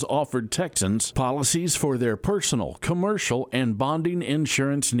Agency has offered Texans policies for their personal, commercial, and bonding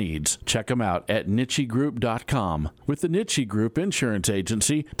insurance needs. Check them out at NitscheGroup.com. With the Nitsche Group Insurance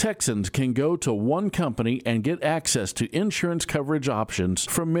Agency, Texans can go to one company and get access to insurance coverage options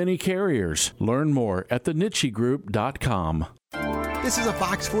from many carriers. Learn more at thenitschegroup.com. This is a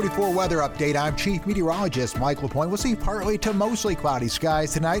Fox 44 weather update. I'm Chief Meteorologist Mike LaPointe. We'll see partly to mostly cloudy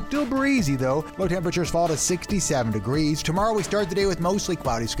skies tonight. Still breezy, though. Low temperatures fall to 67 degrees. Tomorrow we start the day with mostly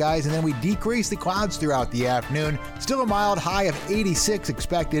cloudy skies, and then we decrease the clouds throughout the afternoon. Still a mild high of 86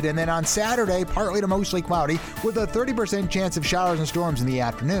 expected. And then on Saturday, partly to mostly cloudy with a 30% chance of showers and storms in the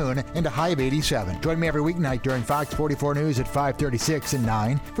afternoon and a high of 87. Join me every weeknight during Fox 44 News at 5:36 and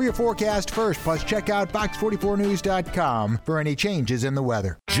 9 for your forecast first. Plus, check out fox44news.com for any changes in the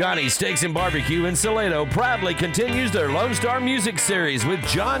weather. Johnny's Steaks and Barbecue in Salado proudly continues their Lone Star Music Series with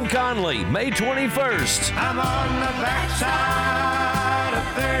John Conley, May 21st. I'm on the backside of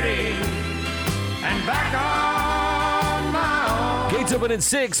 30 and back on my own. Gates open at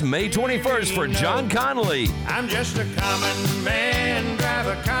 6, May 21st for John Conley. I'm just a common man, drive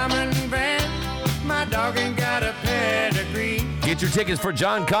a common van. My dog ain't got a pedigree. Get Get your tickets for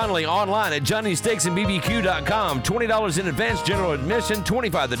John Connolly online at johnnysteaksandbbq.com. $20 in advance general admission,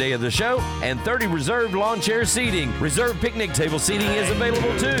 $25 the day of the show, and $30 reserved lawn chair seating. Reserved picnic table seating is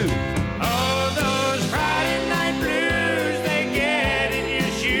available too. Oh, those Friday night blues, they get in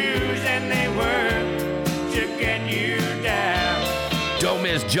your shoes and they work to get you down. Don't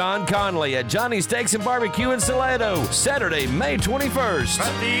miss John Connolly at Johnny Steaks and Barbecue in Salado, Saturday, May 21st.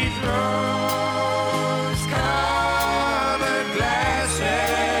 But these rose-colored glasses.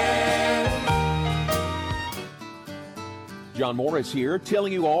 John Morris here,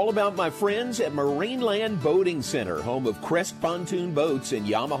 telling you all about my friends at Marineland Boating Center, home of Crest Pontoon Boats and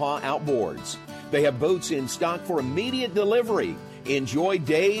Yamaha Outboards. They have boats in stock for immediate delivery. Enjoy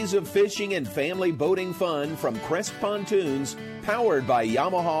days of fishing and family boating fun from Crest Pontoons, powered by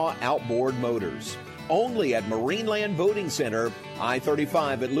Yamaha Outboard Motors. Only at Marineland Boating Center,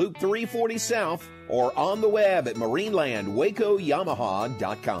 I-35 at Loop 340 South, or on the web at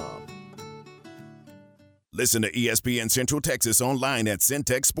marinelandwacoyamaha.com. Listen to ESPN Central Texas online at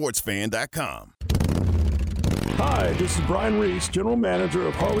centexsportsfan.com. Hi, this is Brian Reese, General Manager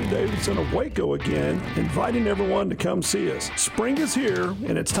of Harley-Davidson of Waco again, inviting everyone to come see us. Spring is here,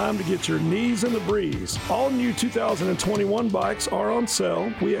 and it's time to get your knees in the breeze. All new 2021 bikes are on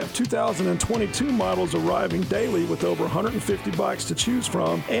sale. We have 2022 models arriving daily with over 150 bikes to choose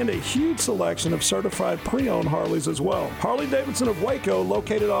from, and a huge selection of certified pre-owned Harleys as well. Harley-Davidson of Waco,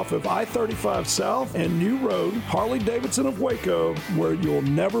 located off of I-35 South and New Road. Harley-Davidson of Waco, where you'll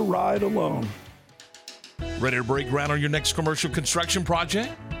never ride alone. Ready to break ground on your next commercial construction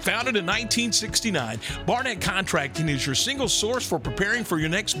project? Founded in 1969, Barnett Contracting is your single source for preparing for your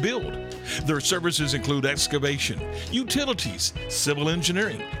next build. Their services include excavation, utilities, civil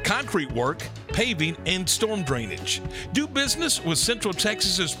engineering, concrete work, paving, and storm drainage. Do business with Central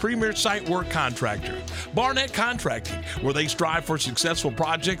Texas's premier site work contractor, Barnett Contracting, where they strive for successful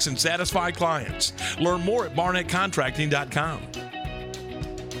projects and satisfied clients. Learn more at barnettcontracting.com.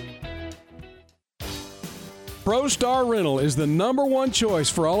 ProStar Rental is the #1 choice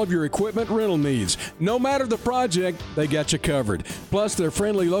for all of your equipment rental needs. No matter the project, they got you covered. Plus, their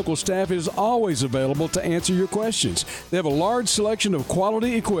friendly local staff is always available to answer your questions. They have a large selection of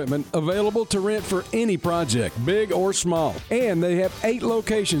quality equipment available to rent for any project, big or small. And they have 8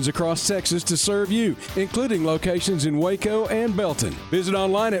 locations across Texas to serve you, including locations in Waco and Belton. Visit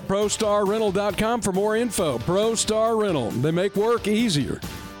online at ProStarRental.com for more info. ProStar Rental. They make work easier.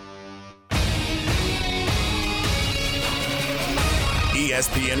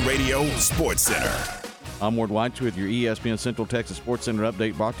 ESPN Radio Sports Center. I'm Ward White with your ESPN Central Texas Sports Center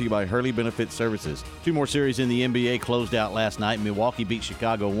update, brought to you by Hurley Benefit Services. 2 more series in the NBA closed out last night. Milwaukee beat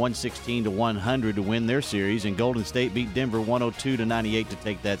Chicago 116-100 to win their series, and Golden State beat Denver 102-98 to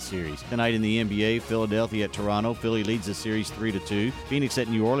take that series. Tonight in the NBA, Philadelphia at Toronto. Philly leads the series 3-2. Phoenix at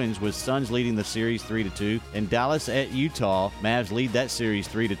New Orleans, with Suns leading the series 3-2. And Dallas at Utah. Mavs lead that series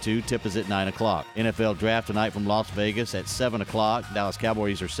 3-2. Tip is at 9 o'clock. NFL draft tonight from Las Vegas at 7 o'clock. Dallas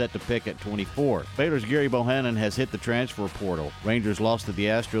Cowboys are set to pick at 24. Baylor's Gary Bohannon has hit the transfer portal. Rangers lost to the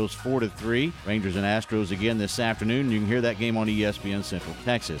Astros 4-3. Rangers and Astros again this afternoon. You can hear that game on ESPN Central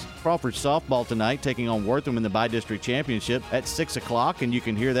Texas. Crawford softball tonight, taking on Wortham in the Bi-District Championship at 6 o'clock, and you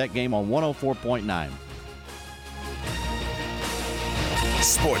can hear that game on 104.9.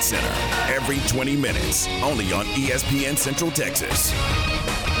 Sports Center, every 20 minutes, only on ESPN Central Texas.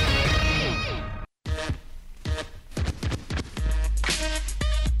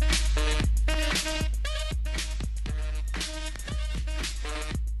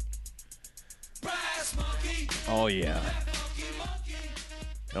 Oh, yeah.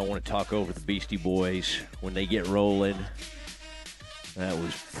 I don't want to talk over the Beastie Boys when they get rolling. That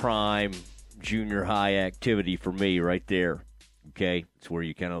was prime junior high activity for me right there. Okay? It's where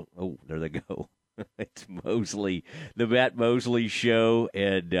you kind of, oh, there they go. It's Mosley, the Matt Molsey Show,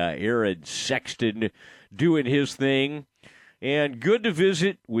 and Aaron Sexton doing his thing. And good to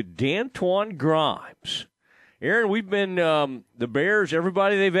visit with D'Antoine Grimes. Aaron, we've been, the Bears,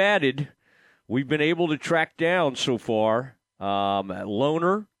 everybody they've added, we've been able to track down so far.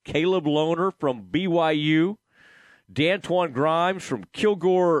 Caleb Lohner from BYU, D'Antoine Grimes from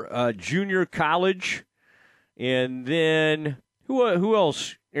Kilgore Junior College, and then who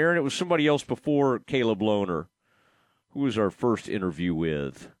else? Aaron, it was somebody else before Caleb Lohner. Who was our first interview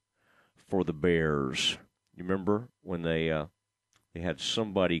with for the Bears? You remember when they had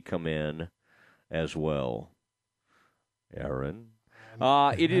somebody come in as well? Aaron,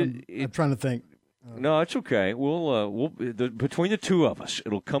 I'm trying to think. No, it's okay. We'll between the two of us,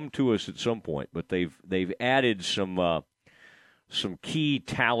 it'll come to us at some point. But they've added some some key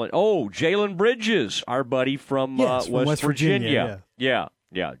talent. Oh, Jalen Bridges, our buddy from, West Virginia. Yeah.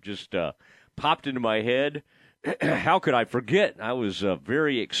 Just popped into my head. How could I forget? I was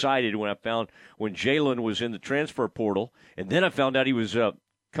very excited when Jalen was in the transfer portal, and then I found out he was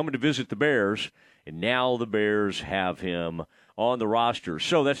coming to visit the Bears, and now the Bears have him on the roster.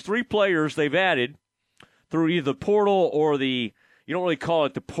 So that's 3 players they've added through either the portal or you don't really call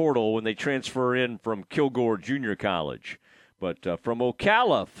it the portal when they transfer in from Kilgore Junior College. But from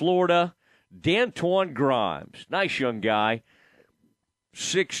Ocala, Florida, D'Antoine Grimes, nice young guy,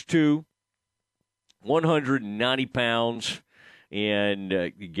 6'2", 190 pounds, and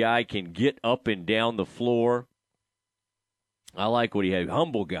the guy can get up and down the floor. I like what he had.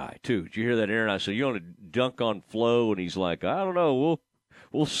 Humble guy, too. Did you hear that, Aaron? I said, you want to dunk on Flo? And he's like, I don't know.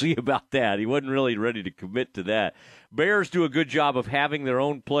 We'll see about that. He wasn't really ready to commit to that. Bears do a good job of having their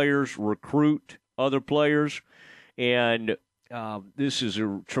own players recruit other players, and this is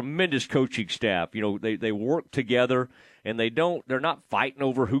a tremendous coaching staff. You know, they work together, and they're not fighting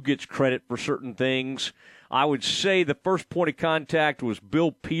over who gets credit for certain things. I would say the first point of contact was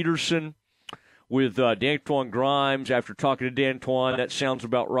Bill Peterson with D'Antoine Grimes. After talking to D'Antoine, that sounds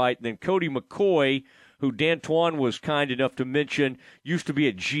about right. And then Cody McCoy, who D'Antoine was kind enough to mention, used to be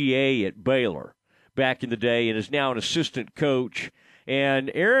a GA at Baylor back in the day and is now an assistant coach.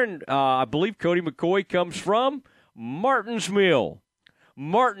 And Aaron, I believe Cody McCoy comes from Martins Mill,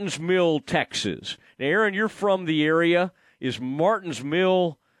 Texas. Now, Aaron, you're from the area. Is Martins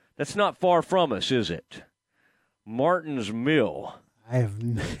Mill, that's not far from us, is it? Martins Mill. I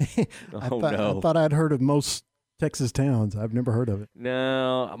thought I'd heard of most Texas towns. I've never heard of it.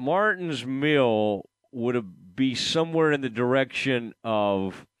 No, Martins Mill would be somewhere in the direction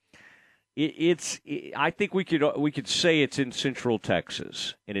of I think we could say it's in Central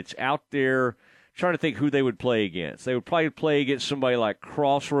Texas, and it's out there. Trying to think who they would play against. They would probably play against somebody like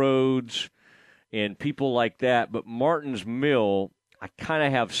Crossroads and people like that. But Martins Mill, I kind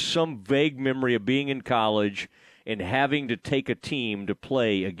of have some vague memory of being in college and having to take a team to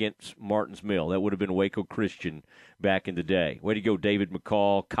play against Martins Mill. That would have been Waco Christian back in the day. Way to go, David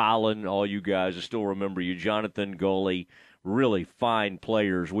McCall, Colin, all you guys. I still remember you. Jonathan Gully, really fine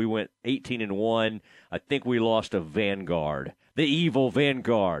players. We went 18-1. I think we lost to Vanguard. The evil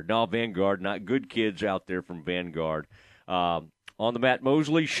Vanguard. No, Vanguard, not good kids out there from Vanguard. On the Matt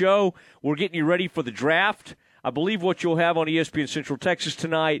Molsey Show, we're getting you ready for the draft. I believe what you'll have on ESPN Central Texas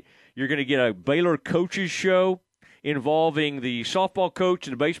tonight, you're going to get a Baylor coaches show involving the softball coach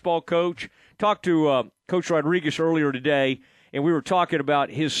and the baseball coach. Talked to Coach Rodriguez earlier today, and we were talking about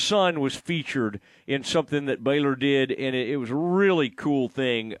his son was featured in something that Baylor did, and it was a really cool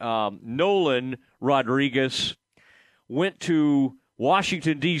thing. Nolan Rodriguez went to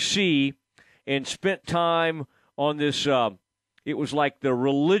Washington, D.C., and spent time on this, it was like the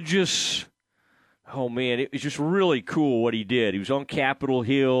religious, it was just really cool what he did. He was on Capitol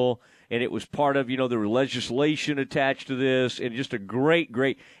Hill, and it was part of, the legislation attached to this, and just a great,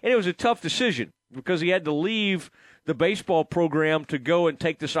 and it was a tough decision because he had to leave the baseball program to go and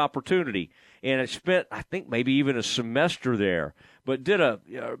take this opportunity. And I spent, I think, maybe even a semester there. But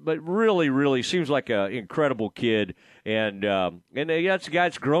really, really seems like an incredible kid. And that's a guy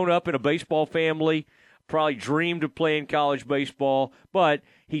that's grown up in a baseball family, probably dreamed of playing college baseball, but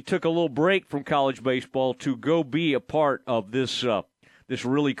he took a little break from college baseball to go be a part of this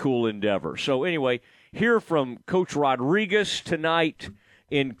really cool endeavor. So anyway, hear from Coach Rodriguez tonight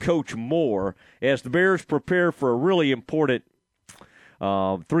in Coach Moore as the Bears prepare for a really important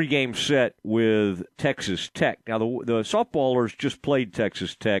 3-game set with Texas Tech. Now, the softballers just played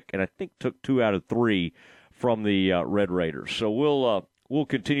Texas Tech, and I think took 2 out of 3 from the Red Raiders. So we'll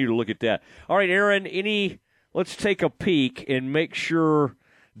continue to look at that. All right, Aaron, let's take a peek and make sure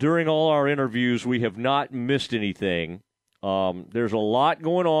during all our interviews we have not missed anything. There's a lot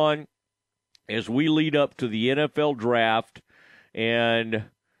going on as we lead up to the NFL draft, and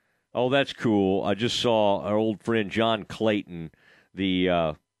that's cool. I just saw our old friend John Clayton,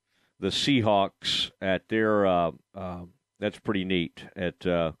 the Seahawks at their that's pretty neat. At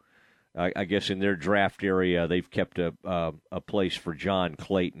I guess in their draft area, they've kept a place for John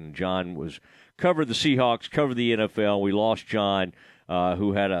Clayton. John covered the Seahawks, covered the NFL. We lost John,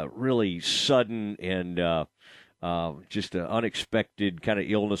 who had a really sudden and just an unexpected kind of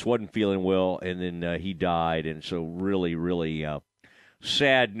illness, wasn't feeling well, and then he died. And so really, really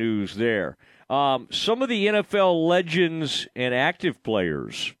sad news there. Some of the NFL legends and active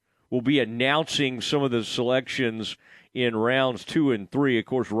players will be announcing some of the selections in rounds 2 and 3. Of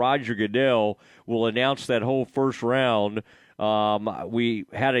course, Roger Goodell will announce that whole first round. We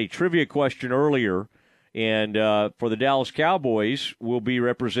had a trivia question earlier, And for the Dallas Cowboys will be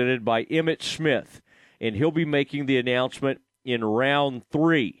represented by Emmitt Smith, and he'll be making the announcement in round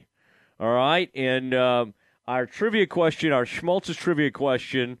 3. All right, and our trivia question, our Schmaltz's trivia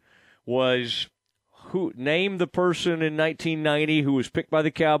question was, name the person in 1990 who was picked by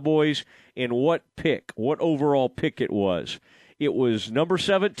the Cowboys and what overall pick it was. It was number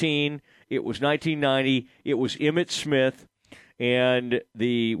 17. It was 1990. It was Emmitt Smith. And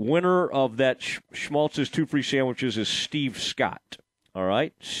the winner of that Schmaltz's 2 free sandwiches is Steve Scott. All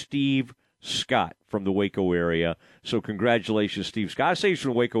right? Steve Scott from the Waco area. So congratulations, Steve Scott. I say he's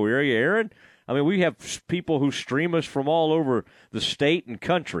from the Waco area, Aaron. I mean, we have people who stream us from all over the state and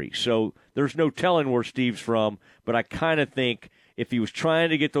country. So there's no telling where Steve's from. But I kind of think if he was trying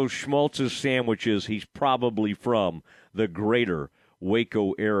to get those Schmaltz's sandwiches, he's probably from the greater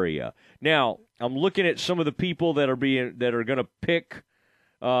Waco area. Now, I'm looking at some of the people that are going to pick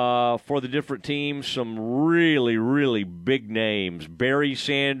for the different teams. Some really, really big names. Barry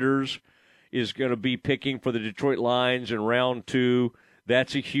Sanders is going to be picking for the Detroit Lions in round 2.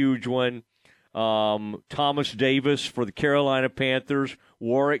 That's a huge one. Thomas Davis for the Carolina Panthers.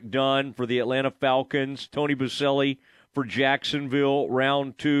 Warwick Dunn for the Atlanta Falcons. Tony Baselli for Jacksonville,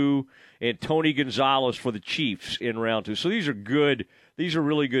 round 2. And Tony Gonzalez for the Chiefs in round 2. So these are good. These are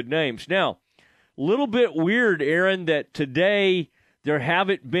really good names. Now, a little bit weird, Aaron, that today there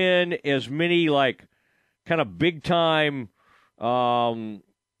haven't been as many like kind of big-time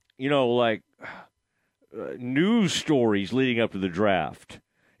news stories leading up to the draft.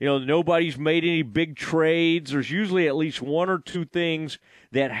 Nobody's made any big trades. There's usually at least 1 or 2 things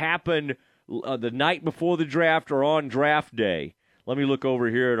that happen the night before the draft or on draft day. Let me look over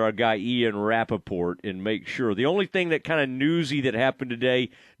here at our guy Ian Rappaport and make sure. The only thing that kind of newsy that happened today,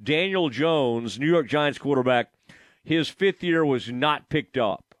 Daniel Jones, New York Giants quarterback, his 5th year was not picked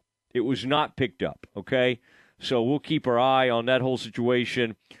up. It was not picked up, okay? So we'll keep our eye on that whole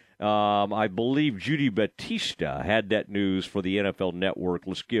situation. I believe Judy Batista had that news for the NFL Network.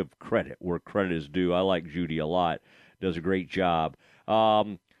 Let's give credit where credit is due. I like Judy a lot. Does a great job.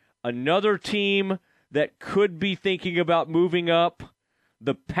 Another team that could be thinking about moving up,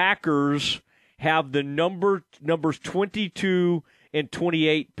 the Packers have the numbers 22 and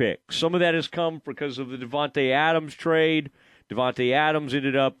 28 picks. Some of that has come because of the Devontae Adams trade. Devontae Adams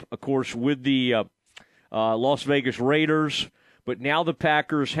ended up, of course, with the Las Vegas Raiders. But now the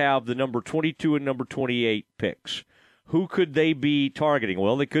Packers have the number 22 and number 28 picks. Who could they be targeting?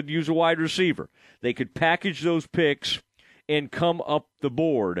 Well, they could use a wide receiver. They could package those picks and come up the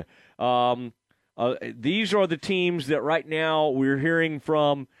board. These are the teams that right now we're hearing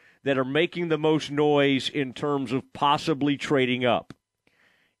from that are making the most noise in terms of possibly trading up.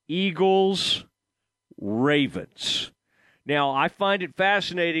 Eagles, Ravens. Now, I find it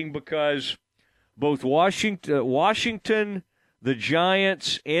fascinating because both Washington, the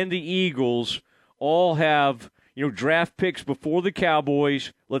Giants, and the Eagles all have draft picks before the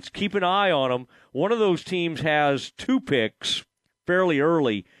Cowboys. Let's keep an eye on them. One of those teams has 2 picks fairly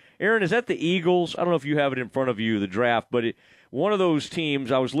early. Aaron, is that the Eagles? I don't know if you have it in front of you, the draft, but one of those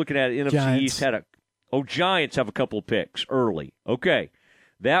teams I was looking at, NFC Giants. East, had Giants have a couple of picks early. Okay,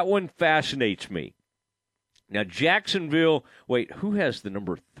 that one fascinates me. Now, Jacksonville, wait, who has the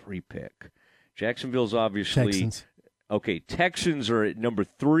number 3 pick? Jacksonville's obviously Texans. Okay, Texans are at number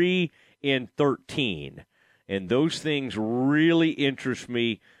 3 and 13. And those things really interest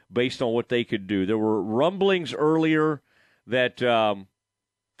me based on what they could do. There were rumblings earlier that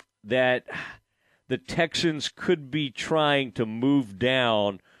that the Texans could be trying to move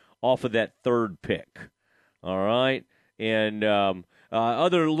down off of that 3rd pick. All right? And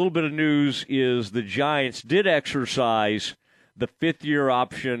other little bit of news is the Giants did exercise the 5th-year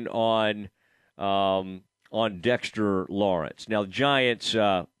option on Dexter Lawrence. Now, the Giants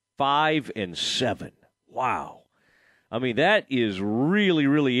 5-7. Wow. I mean, that is really,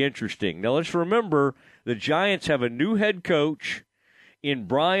 really interesting. Now, let's remember the Giants have a new head coach in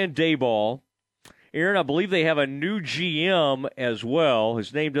Brian Daboll. Aaron, I believe they have a new GM as well.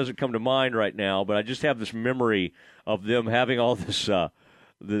 His name doesn't come to mind right now, but I just have this memory of them having all this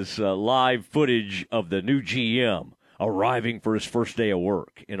live footage of the new GM arriving for his first day of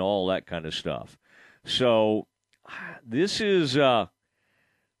work and all that kind of stuff. So this is all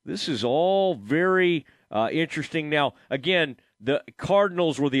very interesting. Now, again, the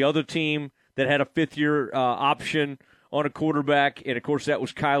Cardinals were the other team that had a 5th-year option on a quarterback, and, of course, that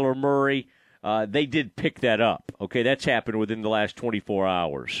was Kyler Murray. They did pick that up. Okay, that's happened within the last 24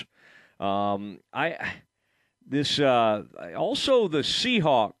 hours. Also, the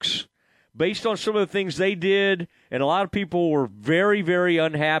Seahawks, based on some of the things they did, and a lot of people were very, very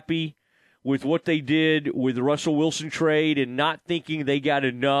unhappy with what they did with the Russell Wilson trade and not thinking they got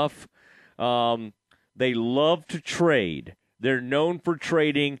enough. They love to trade. They're known for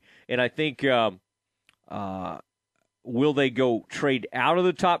trading, and I think will they go trade out of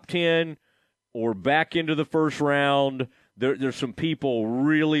the top 10 or back into the first round? There's some people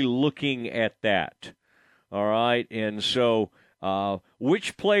really looking at that. All right, and so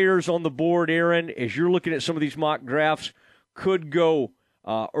which players on the board, Aaron, as you're looking at some of these mock drafts, could go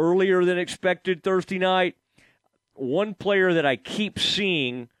earlier than expected Thursday night? One player that I keep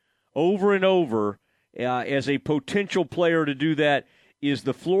seeing over and over as a potential player to do that is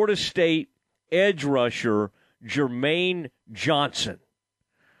the Florida State edge rusher, Jermaine Johnson.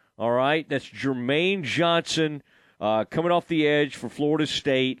 All right, that's Jermaine Johnson coming off the edge for Florida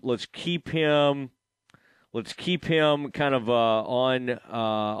State. Let's keep him kind of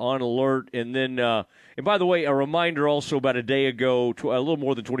on alert. And then, and by the way, a reminder also about a day ago, a little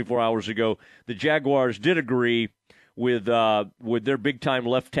more than 24 hours ago, the Jaguars did agree with their big-time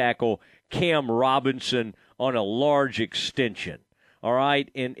left tackle, Cam Robinson, on a large extension. All right,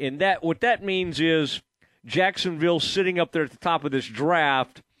 and that what that means is Jacksonville sitting up there at the top of this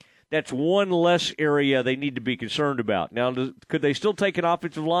draft. That's one less area they need to be concerned about. Now, could they still take an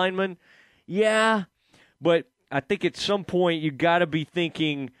offensive lineman? Yeah, but I think at some point you got to be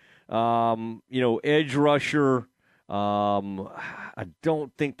thinking, edge rusher. I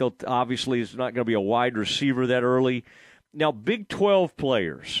don't think they'll. Obviously, it's not going to be a wide receiver that early. Now, Big 12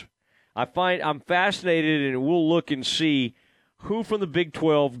 players. I'm fascinated, and we'll look and see who from the Big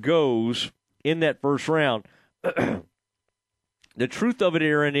 12 goes in that first round. The truth of it,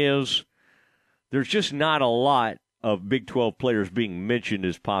 Aaron, is there's just not a lot of Big 12 players being mentioned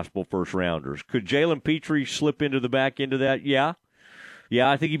as possible first-rounders. Could Jalen Petrie slip into the back end of that? Yeah.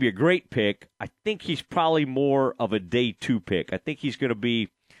 Yeah, I think he'd be a great pick. I think he's probably more of a day 2 pick. I think he's going to be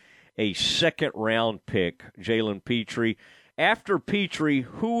a second-round pick, Jalen Petrie. After Petrie,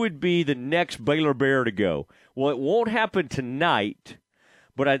 who would be the next Baylor Bear to go? Well, it won't happen tonight.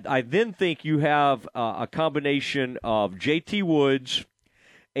 But I then think you have a combination of J.T. Woods,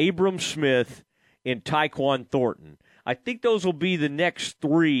 Abram Smith, and Tyquan Thornton. I think those will be the next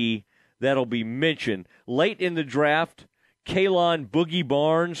 3 that'll be mentioned. Late in the draft, Kalon Boogie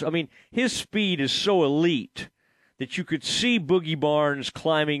Barnes. I mean, his speed is so elite that you could see Boogie Barnes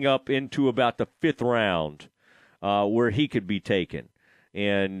climbing up into about the 5th round where he could be taken.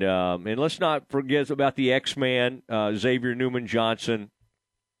 And let's not forget about the X-Man, Xavier Newman-Johnson.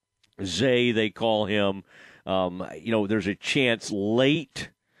 Zay, they call him. There's a chance late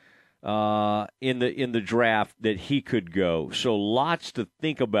in the draft that he could go. So lots to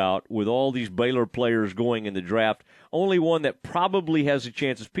think about with all these Baylor players going in the draft. Only one that probably has a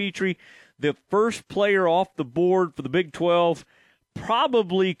chance is Petrie. The first player off the board for the Big 12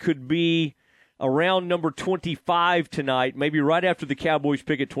 probably could be around number 25 tonight, maybe right after the Cowboys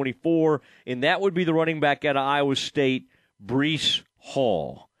pick at 24, and that would be the running back out of Iowa State, Breece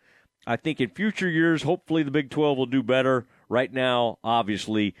Hall. I think in future years, hopefully the Big 12 will do better. Right now,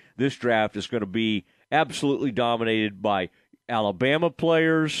 obviously, this draft is going to be absolutely dominated by Alabama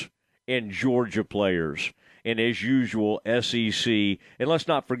players and Georgia players. And as usual, SEC. And let's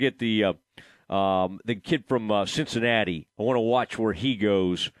not forget the kid from Cincinnati. I want to watch where he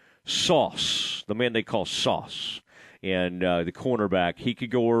goes. Sauce, the man they call Sauce. And the cornerback, he could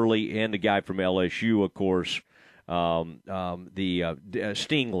go early. And the guy from LSU, of course, Stingley.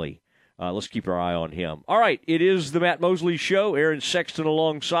 Let's keep our eye on him. All right, it is the Matt Molsey Show. Aaron Sexton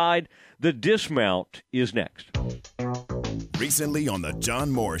alongside. The Dismount is next. Recently on the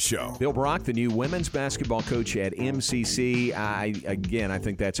John Moore Show. Bill Brock, the new women's basketball coach at MCC. I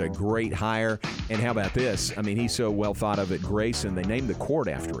think that's a great hire. And how about this? I mean, he's so well thought of at Grayson, they named the court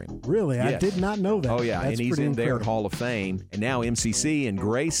after him. Really? Yes. I did not know that. Oh, yeah, that's and he's in their Hall of Fame. And now MCC and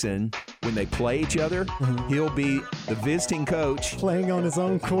Grayson, when they play each other, he'll be the visiting coach. Playing on his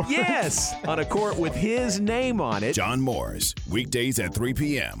own court. Yes, on a court with his name on it. John Moore's, weekdays at 3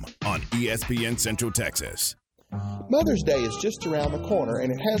 p.m. on ESPN Central Texas. Mother's Day is just around the corner,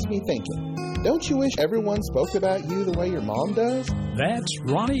 and it has me thinking, don't you wish everyone spoke about you the way your mom does? That's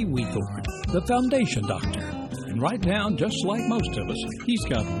Ronnie Weethorn, the Foundation Doctor. And right now, just like most of us, he's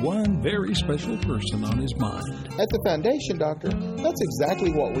got one very special person on his mind. At the Foundation Doctor, that's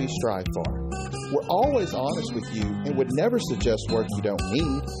exactly what we strive for. We're always honest with you and would never suggest work you don't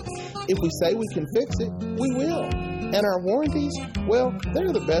need. If we say we can fix it, we will. And our warranties, well,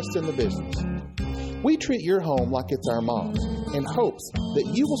 they're the best in the business. We treat your home like it's our mom's in hopes that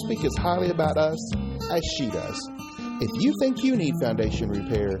you will speak as highly about us as she does. If you think you need foundation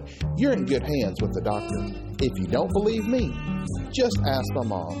repair, you're in good hands with the doctor. If you don't believe me, just ask my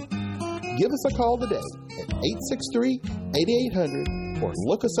mom. Give us a call today at 863-8800 or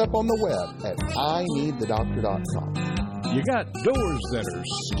look us up on the web at ineedthedoctor.com. You got doors that are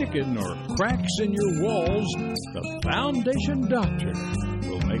sticking or cracks in your walls? The Foundation Doctor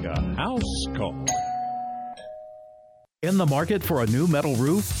will make a house call. In the market for a new metal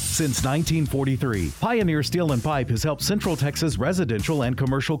roof? Since 1943, Pioneer Steel and Pipe has helped Central Texas residential and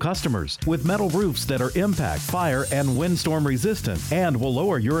commercial customers with metal roofs that are impact, fire, and windstorm resistant and will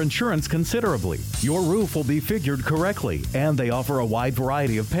lower your insurance considerably. Your roof will be figured correctly, and they offer a wide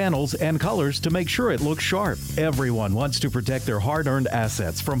variety of panels and colors to make sure it looks sharp. Everyone wants to protect their hard-earned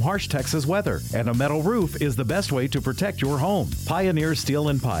assets from harsh Texas weather, and a metal roof is the best way to protect your home. Pioneer Steel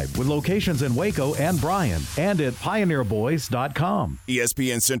and Pipe with locations in Waco and Bryan and at pioneerboys.com.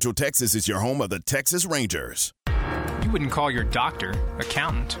 ESPN Central Texas is your home of the Texas Rangers. You wouldn't call your doctor,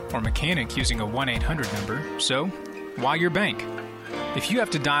 accountant, or mechanic using a 1-800 number, so why your bank? If you have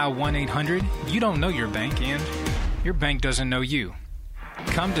to dial 1-800, you don't know your bank and your bank doesn't know you.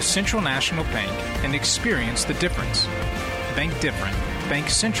 Come to Central National Bank and experience the difference. Bank different. Bank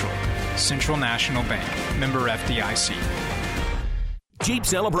Central. Central National Bank. Member FDIC. Jeep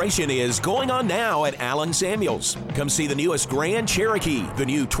Celebration is going on now at Allen Samuels. Come see the newest Grand Cherokee, the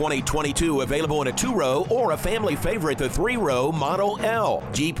new 2022 available in a 2-row or a family favorite, the 3-row Model L.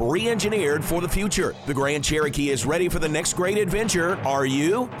 Jeep re-engineered for the future. The Grand Cherokee is ready for the next great adventure. Are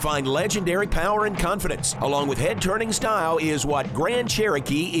you? Find legendary power and confidence, along with head-turning style, is what Grand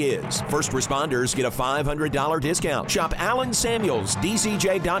Cherokee is. First responders get a $500 discount. Shop Allen Samuels,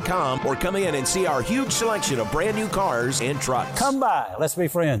 DCJ.com, or come in and see our huge selection of brand new cars and trucks. Come by. Let's be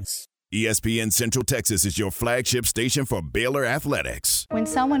friends. ESPN Central Texas is your flagship station for Baylor Athletics. When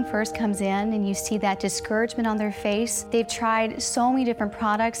someone first comes in and you see that discouragement on their face, they've tried so many different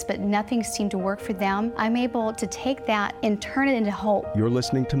products, but nothing seemed to work for them. I'm able to take that and turn it into hope. You're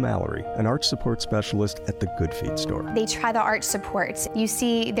listening to Mallory, an arch support specialist at the Good Feet store. They try the arch supports. You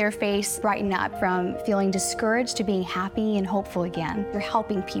see their face brighten up from feeling discouraged to being happy and hopeful again. You're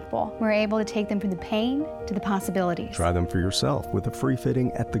helping people. We're able to take them from the pain to the possibilities. Try them for yourself with a free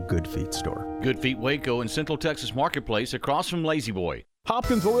fitting at the Good Feet store. Good Feet Waco in Central Texas Marketplace across from Lazy Boy.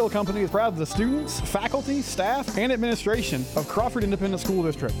 Hopkins Oil Company is proud of the students, faculty, staff, and administration of Crawford Independent School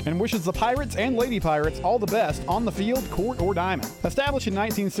District and wishes the Pirates and Lady Pirates all the best on the field, court, or diamond. Established in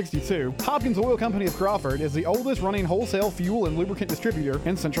 1962, Hopkins Oil Company of Crawford is the oldest running wholesale fuel and lubricant distributor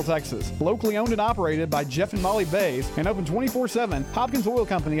in Central Texas. Locally owned and operated by Jeff and Molly Bays and open 24/7, Hopkins Oil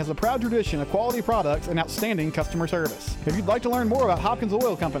Company has a proud tradition of quality products and outstanding customer service. If you'd like to learn more about Hopkins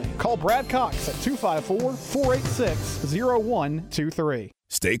Oil Company, call Brad Cox at 254-486-0123.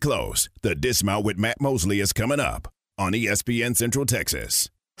 Stay close. The Dismount with Matt Molsey is coming up on ESPN Central Texas.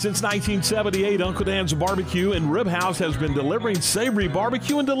 Since 1978, Uncle Dan's Barbecue and Rib House has been delivering savory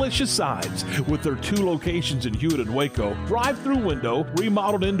barbecue and delicious sides. With their 2 locations in Hewitt and Waco, drive-through window,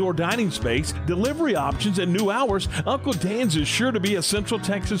 remodeled indoor dining space, delivery options, and new hours, Uncle Dan's is sure to be a Central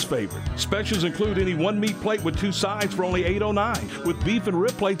Texas favorite. Specials include any 1 meat plate with 2 sides for only $8.09, with beef and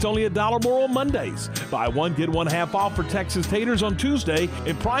rib plates only $1 more on Mondays. Buy 1, get 1 half off for Texas taters on Tuesday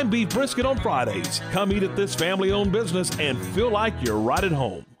and prime beef brisket on Fridays. Come eat at this family-owned business and feel like you're right at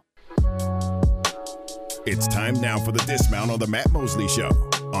home. It's time now for the Dismount on the Matt Molsey Show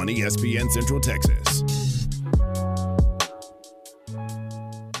on ESPN Central Texas.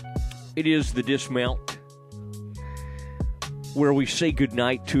 It is the Dismount where we say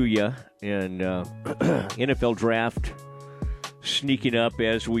goodnight to you, and NFL Draft sneaking up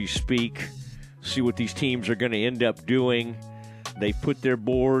as we speak. See what these teams are going to end up doing. They put their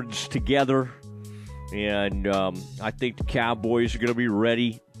boards together, and I think the Cowboys are going to be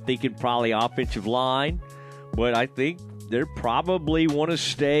ready, thinking probably offensive line. But I think they probably want to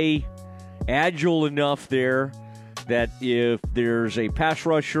stay agile enough there that if there's a pass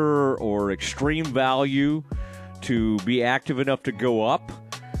rusher or extreme value to be active enough to go up,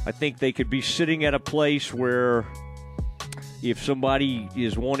 I think they could be sitting at a place where if somebody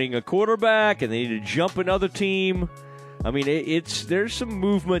is wanting a quarterback and they need to jump another team, I mean, there's some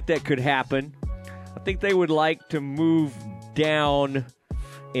movement that could happen. I think they would like to move down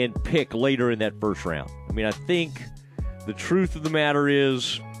and pick later in that first round. I mean, I think the truth of the matter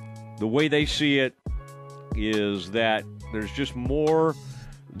is, the way they see it is that there's just more.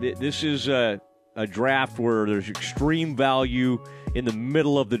 This is a draft where there's extreme value in the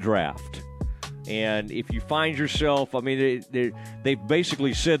middle of the draft. And if you find yourself, I mean, they've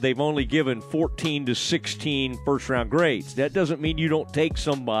basically said they've only given 14 to 16 first-round grades. That doesn't mean you don't take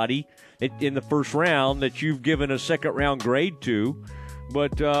somebody in the first round that you've given a second-round grade to.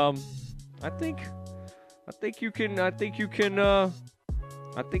 But I think you can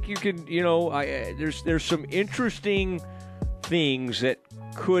I think you can, there's some interesting things that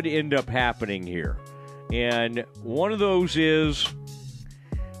could end up happening here. And one of those is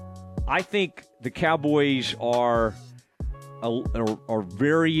I think the Cowboys are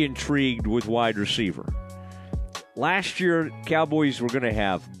very intrigued with wide receiver. Last year, Cowboys were going to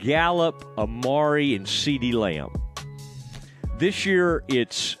have Gallup, Amari, and CeeDee Lamb. This year,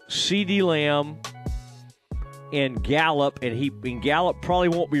 it's CeeDee Lamb and Gallup, and Gallup probably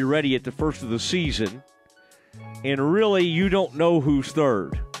won't be ready at the first of the season. And really, you don't know who's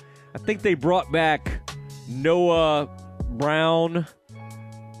third. I think they brought back Noah Brown.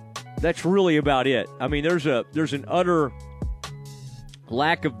 That's really about it. I mean, there's an utter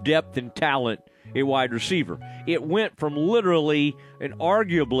lack of depth and talent at wide receiver. It went from literally and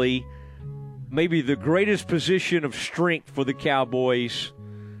arguably maybe the greatest position of strength for the Cowboys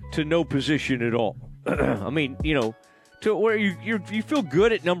to no position at all. I mean, to where you feel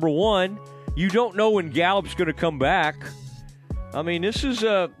good at number one. You don't know when Gallup's going to come back. I mean, this is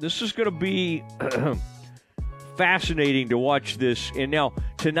going to be fascinating to watch this. And now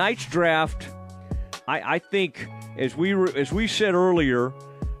tonight's draft, I think as we said earlier,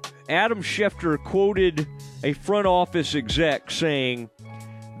 Adam Schefter quoted a front office exec saying,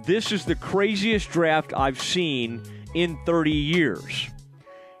 "This is the craziest draft I've seen in 30 years."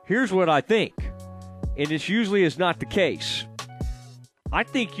 Here's what I think, and this usually is not the case. I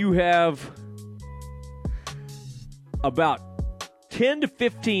think you have about 10 to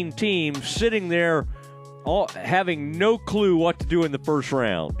 15 teams sitting there all having no clue what to do in the first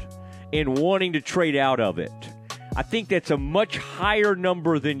round and wanting to trade out of it. I think that's a much higher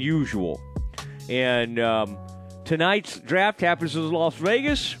number than usual. And tonight's draft happens in Las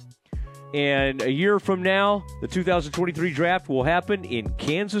Vegas, and a year from now, the 2023 draft will happen in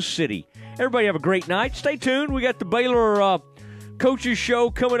Kansas City. Everybody have a great night. Stay tuned. We got the Baylor Coaches Show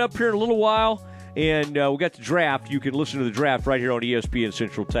coming up here in a little while, and we got the draft. You can listen to the draft right here on ESPN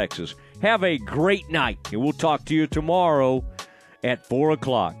Central Texas. Have a great night, and we'll talk to you tomorrow at 4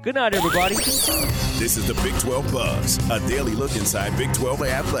 o'clock. Good night, everybody. This is the Big 12 Buzz, a daily look inside Big 12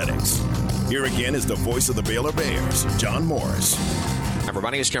 athletics. Here again is the voice of the Baylor Bears, John Morris.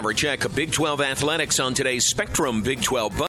 Everybody, it's time for a check of Big 12 athletics on today's Spectrum Big 12 Buzz.